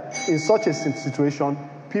 right? In such a situation,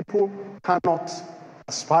 people cannot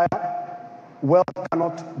aspire, wealth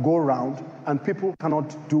cannot go around, and people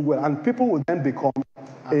cannot do well, and people will then become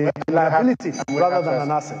a liability rather than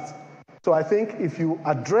an asset. So I think if you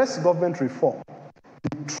address government reform,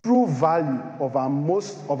 the true value of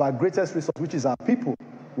our greatest resource, which is our people,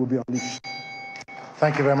 will be unleashed.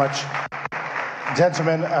 Thank you very much.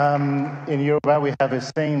 Gentlemen, in Yoruba we have a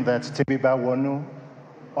saying that Tibiba Wonu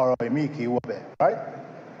or Emiki Wobe, right?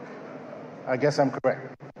 I guess I'm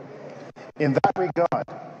correct. In that regard,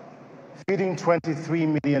 feeding 23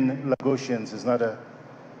 million Lagosians is not an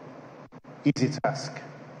easy task.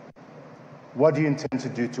 What do you intend to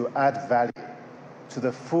do to add value to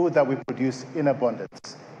the food that we produce in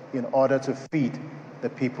abundance in order to feed the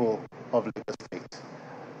people of Lagos State?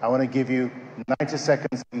 I want to give you 90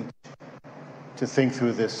 seconds each to think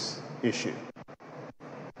through this issue.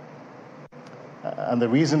 And the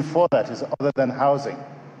reason for that is, other than housing,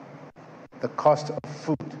 the cost of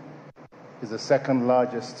food is the second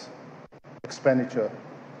largest expenditure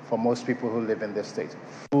for most people who live in this state.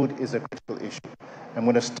 Food is a critical issue. I'm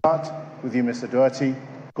going to start with you, Mr. Doherty,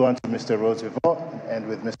 go on to Mr. Rhodes-Vivour, and end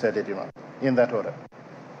with Mr. Dedima, in that order.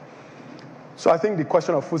 So I think the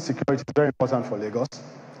question of food security is very important for Lagos.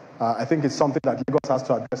 I think it's something that Lagos has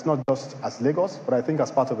to address, not just as Lagos, but I think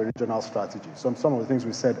as part of a regional strategy. Some of the things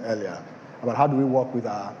we said earlier about how do we work with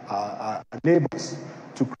our neighbors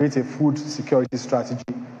to create a food security strategy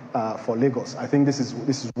for Lagos. I think this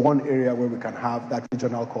is one area where we can have that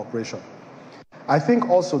regional cooperation. I think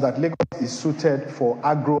also that Lagos is suited for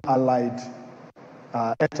agro-allied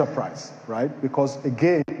enterprise, right? Because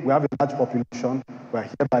again, we have a large population, we're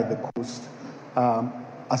here by the coast.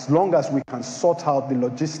 As long as we can sort out the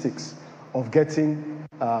logistics of getting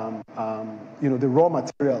the raw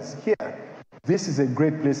materials here, this is a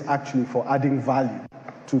great place actually for adding value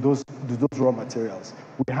to those raw materials.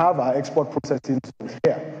 We have our export processing zones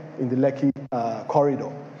here in the Lekki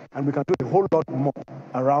corridor, and we can do a whole lot more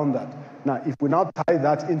around that. Now, if we now tie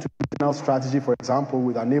that into regional strategy, for example,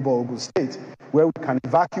 with our neighbor Ogun State, where we can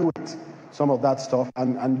evacuate some of that stuff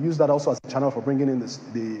and use that also as a channel for bringing in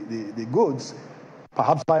the goods,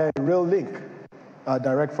 perhaps via a rail link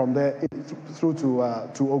direct from there through to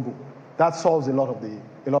Ogun. That solves a lot of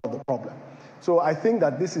the problem. So I think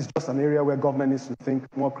that this is just an area where government needs to think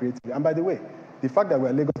more creatively. And by the way, the fact that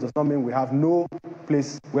we're Lagos does not mean we have no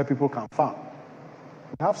place where people can farm.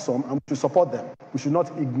 We have some, and we should support them. We should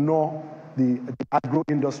not ignore the agro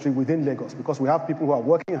industry within Lagos, because we have people who are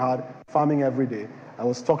working hard, farming every day. I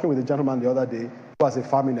was talking with a gentleman the other day who has a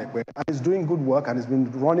farm in INEC, and he's doing good work and has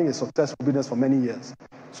been running a successful business for many years.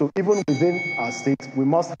 So even within our state, we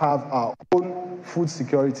must have our own food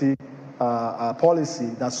security policy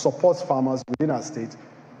that supports farmers within our state,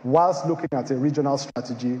 whilst looking at a regional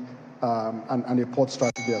strategy and a port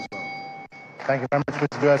strategy as well. Thank you very much,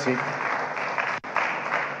 Mr. Duarte.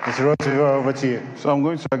 Mr. Roosevelt, over to you. So I'm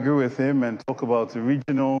going to agree with him and talk about the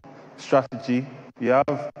regional strategy. You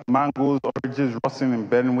have mangoes, oranges rotting in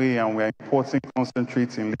Benue, and we're importing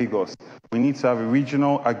concentrates in Lagos. We need to have a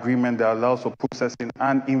regional agreement that allows for processing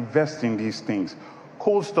and invest in these things.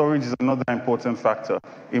 Cold storage is another important factor.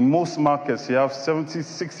 In most markets, you have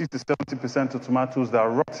 60 to 70% of tomatoes that are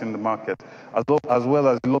rot in the market, as well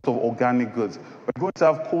as a lot of organic goods. We're going to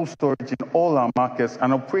have cold storage in all our markets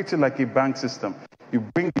and operate it like a bank system. You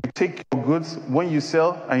take your goods, when you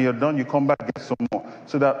sell and you're done, you come back and get some more.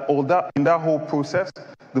 So that in that whole process,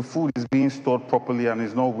 the food is being stored properly and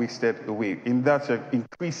is not wasted away. In that, you're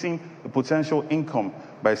increasing the potential income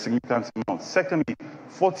by a significant amount. Secondly,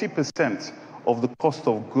 40% of the cost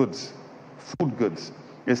of goods, food goods,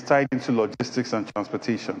 is tied into logistics and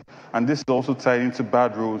transportation. And this is also tied into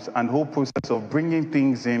bad roads and the whole process of bringing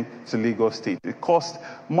things in to Lagos State. It costs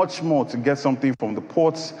much more to get something from the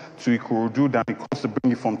ports to Ikorodu than it costs to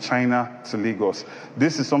bring it from China to Lagos.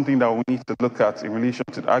 This is something that we need to look at in relation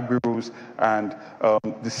to the agri-rules and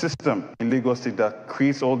the system in Lagos State that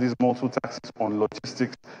creates all these multiple taxes on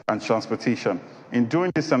logistics and transportation. In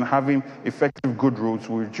doing this and having effective good roads,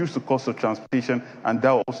 we reduce the cost of transportation, and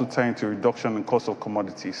that will also tie into a reduction in cost of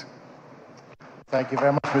commodities. Thank you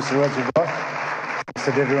very much, Mr. Roosevelt.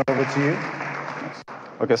 Mr. David, over to you.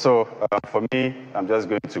 Okay, so for me, I'm just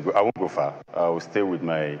going to go, I won't go far. I will stay with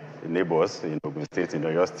my neighbors in Ogun State, in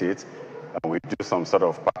Oyo State, and we do some sort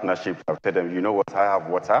of partnership. I've told them, you know what, I have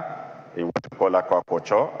water in what we call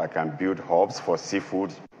aquaculture. I can build hubs for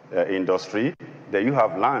seafood industry. Then you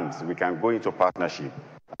have land. We can go into partnership,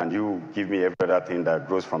 and you give me every other thing that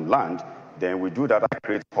grows from land. Then we do that. I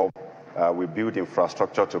create hub. We build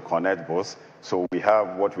infrastructure to connect both. So we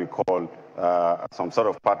have what we call some sort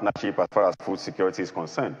of partnership as far as food security is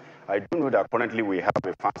concerned. I do know that currently we have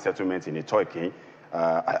a farm settlement in Itoiki.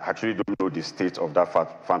 I actually don't know the state of that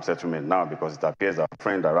farm settlement now, because it appears our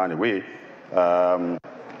friend that ran away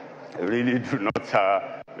really do not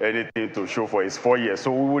have anything to show for his 4 years.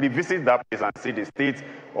 So we will revisit that place and see the state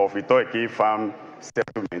of Itoiki farm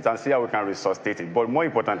settlement and see how we can resuscitate it. But more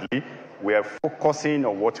importantly, we are focusing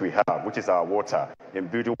on what we have, which is our water, and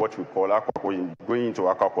building what we call going into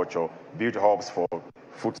aquaculture, build hubs for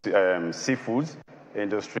food, seafood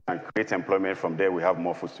industry, and create employment. From there, we have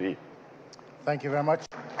more food to eat. Thank you very much.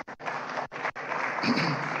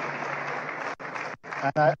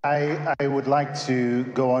 And I would like to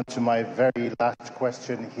go on to my very last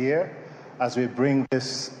question here as we bring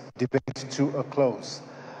this debate to a close.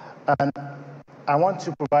 And I want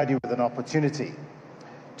to provide you with an opportunity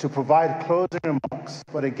to provide closing remarks,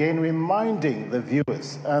 but again reminding the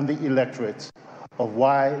viewers and the electorate of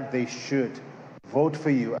why they should vote for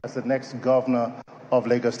you as the next governor of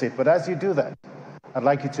Lagos State. But as you do that, I'd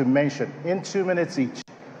like you to mention in 2 minutes each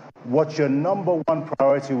what your number one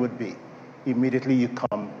priority would be immediately you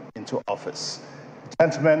come into office.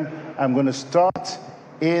 Gentlemen, I'm going to start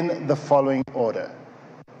in the following order: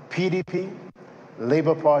 PDP,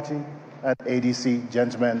 Labour Party, and ADC.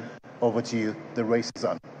 Gentlemen, over to you. The race is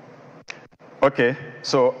on. Okay,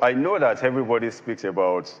 so I know that everybody speaks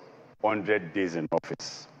about 100 days in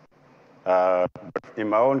office. But in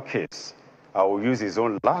my own case, I will use his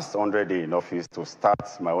own last 100 days in office to start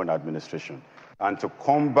my own administration and to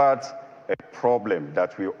combat a problem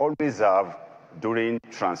that we always have during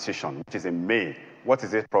transition, which is in May. What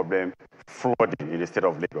is this problem? Flooding in the state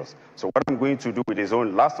of Lagos. So what I'm going to do with his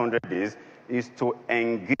own last 100 days is to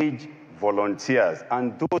engage volunteers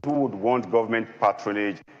and those who would want government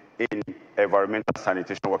patronage in environmental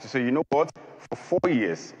sanitation work. So you know what? For 4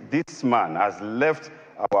 years, this man has left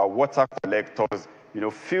our water collectors,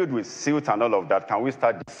 filled with silt and all of that. Can we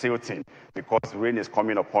start desilting? Because rain is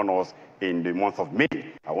coming upon us in the month of May.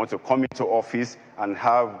 I want to come into office and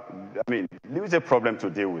leave a problem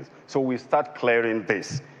to deal with. So we start clearing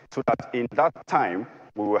this so that in that time,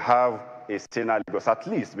 we will have a saner Lagos at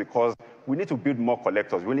least, because we need to build more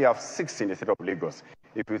collectors. We only have 6 in the state of Lagos.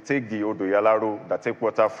 If you take the Odoyala Road that take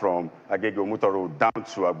water from Agege Omuto Road down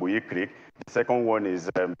to Agboye Creek, the second one is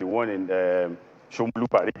the one in Shomulu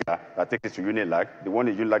Bariga that takes it to Unilag, the one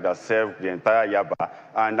in Unilag that serves the entire Yaba,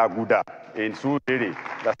 and Aguda in Surulere.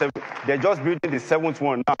 They're just building the 7th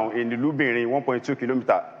one now in the Lubiri, 1.2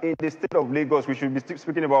 kilometers. In the state of Lagos, we should be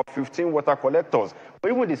speaking about 15 water collectors,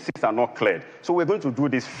 but even the 6 are not cleared. So we're going to do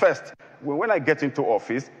this first. When I get into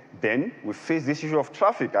office, then we face this issue of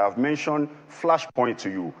traffic. I have mentioned Flashpoint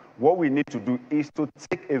to you. What we need to do is to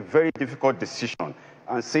take a very difficult decision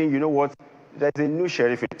and saying, you know what, there's a new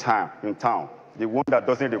sheriff in town, the one that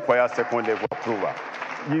doesn't require second level approval.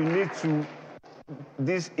 You need to,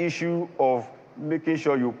 this issue of making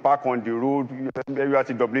sure you park on the road,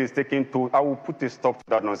 URTW is taking toll, I will put a stop to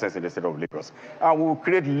that nonsense in the state of Lagos. And we will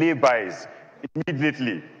create laybys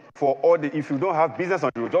immediately for all the, if you don't have business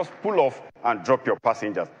on the road, just pull off and drop your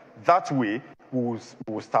passengers. That way, we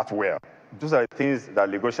will start well. Those are the things that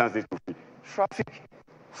Lagosians need to do. Traffic,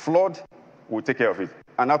 flood, we'll take care of it.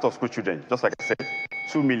 And out of school children, just like I said,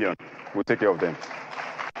 2 million, we'll take care of them.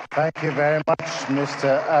 Thank you very much,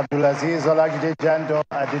 Mr. Abdulaziz Olajide Jando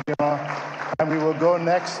Adediran. And we will go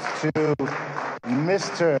next to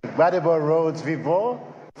Mr. Gbadebo Rhodes Vivo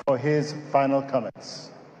for his final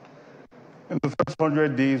comments. In the first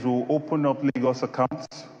 100 days, we'll open up Lagos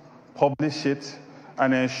accounts, publish it,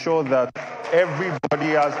 and ensure that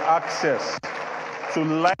everybody has access to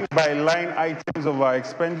line-by-line items of our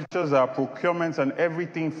expenditures, our procurements, and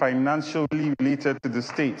everything financially related to the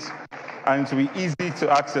state. And to be easy to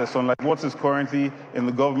access, unlike what is currently in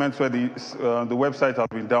the government where the website has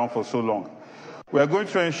been down for so long. We are going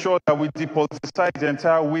to ensure that we depoliticize the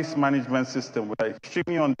entire waste management system. We are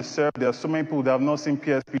extremely underserved. There are so many people that have not seen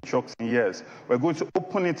PSP trucks in years. We're going to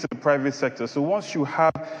open it to the private sector. So once you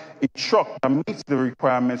have a truck that meets the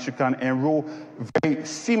requirements, you can enroll very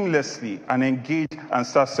seamlessly and engage and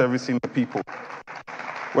start servicing the people.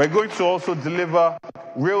 We're going to also deliver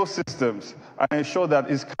rail systems and ensure that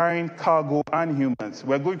it's carrying cargo and humans.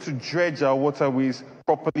 We're going to dredge our waterways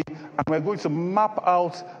properly, and we're going to map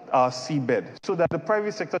out our seabed so that the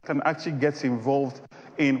private sector can actually get involved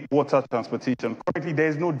in water transportation. Currently, there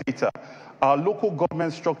is no data. Our local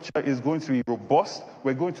government structure is going to be robust.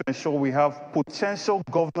 We're going to ensure we have potential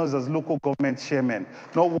governors as local government chairmen,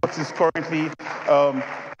 not what is currently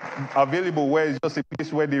available, where it's just a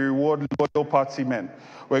place where they reward loyal party men.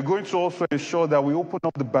 We're going to also ensure that we open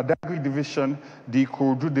up the Badagry division, the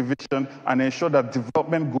Ikorodu division, and ensure that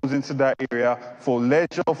development goes into that area for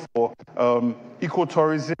leisure, for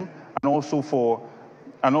ecotourism, and also for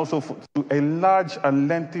to enlarge and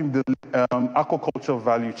lengthen the aquaculture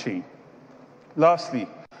value chain. Lastly,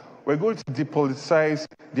 we're going to depoliticize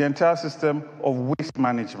the entire system of waste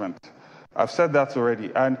management. I've said that already.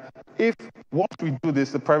 And if once we do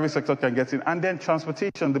this, the private sector can get in, and then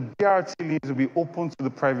transportation, the BRT lanes will be open to the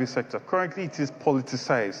private sector. Currently, it is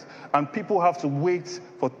politicized, and people have to wait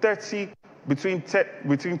for between 10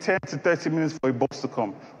 to 30 minutes for a bus to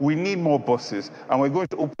come. We need more buses, and we're going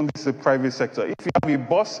to open this to the private sector. If you have a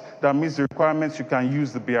bus that meets the requirements, you can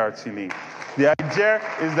use the BRT lane. The idea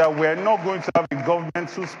is that we're not going to have a government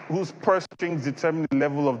whose purse strings determine the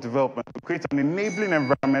level of development. We create an enabling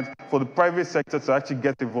environment for the private sector to actually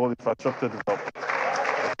get involved in infrastructure development.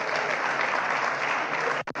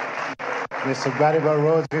 Mr. Gbadebo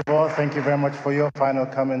Rhodes Vivo, thank you very much for your final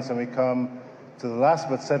comments, and we come to the last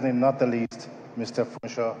but certainly not the least, Mr.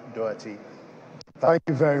 Funsho Doherty. Thank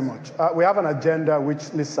you very much. We have an agenda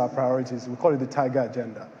which lists our priorities. We call it the Tiger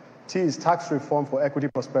Agenda. T is tax reform for equity,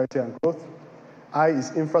 prosperity, and growth. I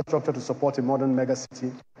is infrastructure to support a modern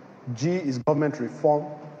megacity. G is government reform.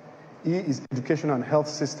 E is education and health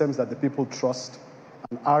systems that the people trust.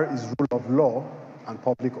 And R is rule of law and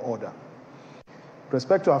public order. With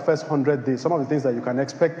respect to our first 100 days, some of the things that you can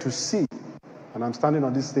expect to see and I'm standing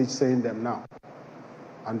on this stage saying them now,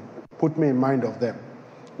 and put me in mind of them.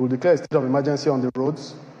 We'll declare a state of emergency on the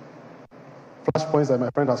roads, flashpoints that my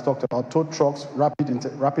friend has talked about, tow trucks, rapid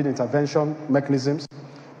intervention mechanisms.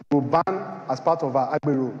 We'll ban, as part of our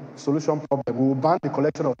Agberu solution problem, we will ban the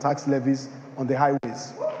collection of tax levies on the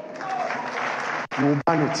highways. We will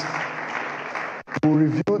ban it. We will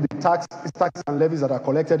review the tax and levies that are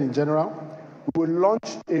collected in general. We will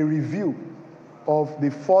launch a review of the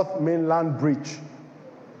 4th mainland bridge.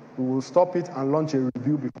 We will stop it and launch a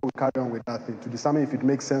review before we carry on with that thing to determine if it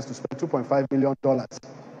makes sense to spend $2.5 million,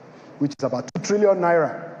 which is about 2 trillion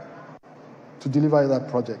naira, to deliver that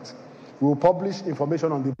project. We will publish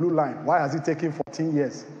information on the blue line. Why has it taken 14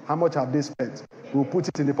 years? How much have they spent? We will put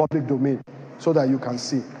it in the public domain so that you can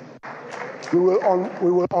see. We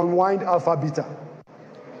will unwind Alpha Beta.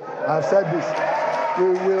 I've said this. We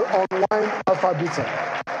will unwind Alpha Beta.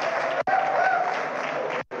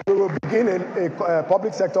 We will begin a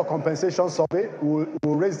public sector compensation survey. We'll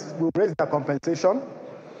raise their compensation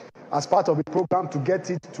as part of a program to get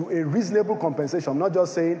it to a reasonable compensation, not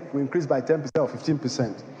just saying we increase by 10% or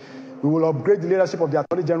 15%. We will upgrade the leadership of the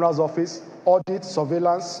Attorney General's office, audit,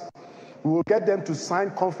 surveillance. We will get them to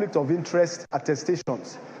sign conflict of interest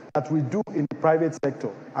attestations that we do in the private sector,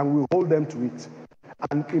 and we will hold them to it.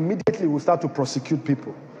 And immediately we'll start to prosecute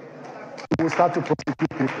people. We will start to prosecute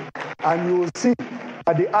people. And you will see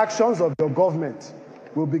that the actions of your government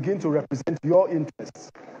will begin to represent your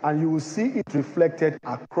interests, and you will see it reflected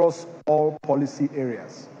across all policy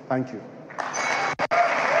areas. Thank you.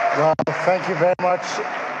 Well, thank you very much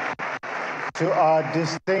to our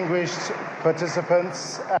distinguished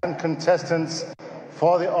participants and contestants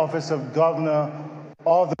for the office of Governor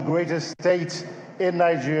of the greatest state in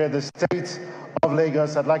Nigeria, the state of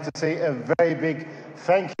Lagos. I'd like to say a very big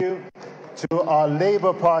thank you to our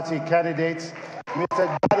Labour Party candidates, Mr.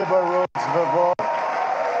 Gbadebo Rhodes-Vavor,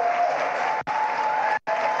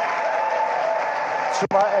 to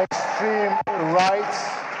my extreme right,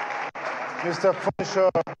 Mr. Funsho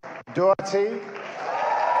Duarte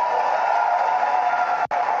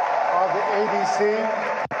of the ADC,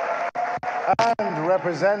 and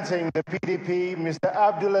representing the PDP, Mr.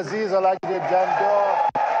 Abdulaziz Olajide Jandor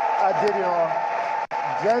Adediran.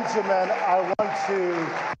 Gentlemen, I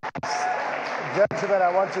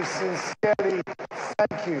want to sincerely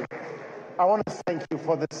thank you. I want to thank you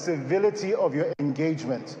for the civility of your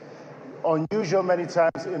engagement. Unusual many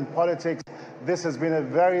times in politics, this has been a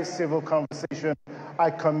very civil conversation. I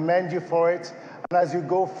commend you for it. And as you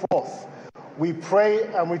go forth, we pray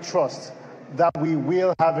and we trust that we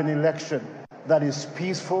will have an election that is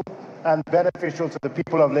peaceful and beneficial to the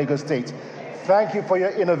people of Lagos State. Thank you for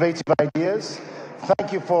your innovative ideas.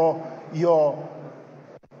 Thank you for your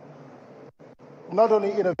not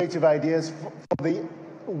only innovative ideas, for the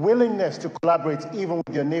willingness to collaborate even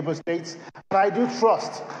with your neighbor states. And I do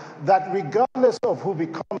trust that regardless of who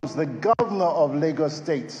becomes the governor of Lagos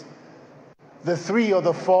State, the 3 or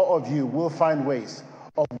the 4 of you will find ways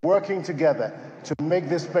of working together to make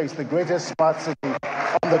this place the greatest smart city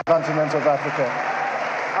on the continent of Africa.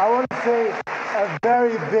 I want to say a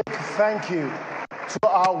very big thank you to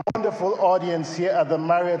our wonderful audience here at the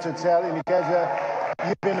Marriott Hotel in Ikeja.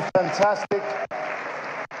 You've been fantastic.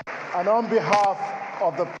 And on behalf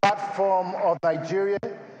of the platform of Nigeria,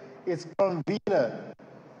 its convener,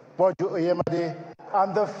 Bojo Oyemade,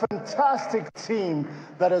 and the fantastic team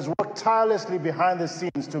that has worked tirelessly behind the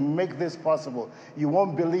scenes to make this possible. You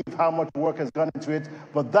won't believe how much work has gone into it,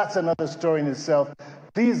 but that's another story in itself.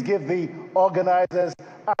 Please give the organizers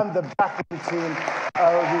and the backing team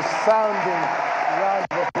a resounding round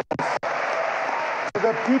of applause. To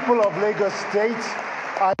the people of Lagos State,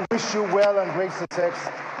 I wish you well and great success.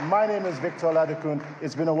 My name is Victor Oladokun.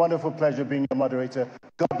 It's been a wonderful pleasure being your moderator.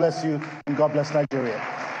 God bless you, and God bless Nigeria.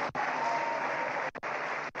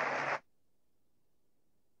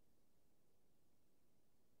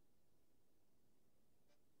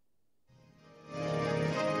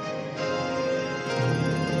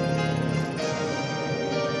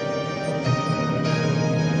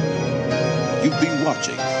 You've been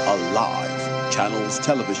watching a live Channels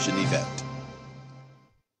television event.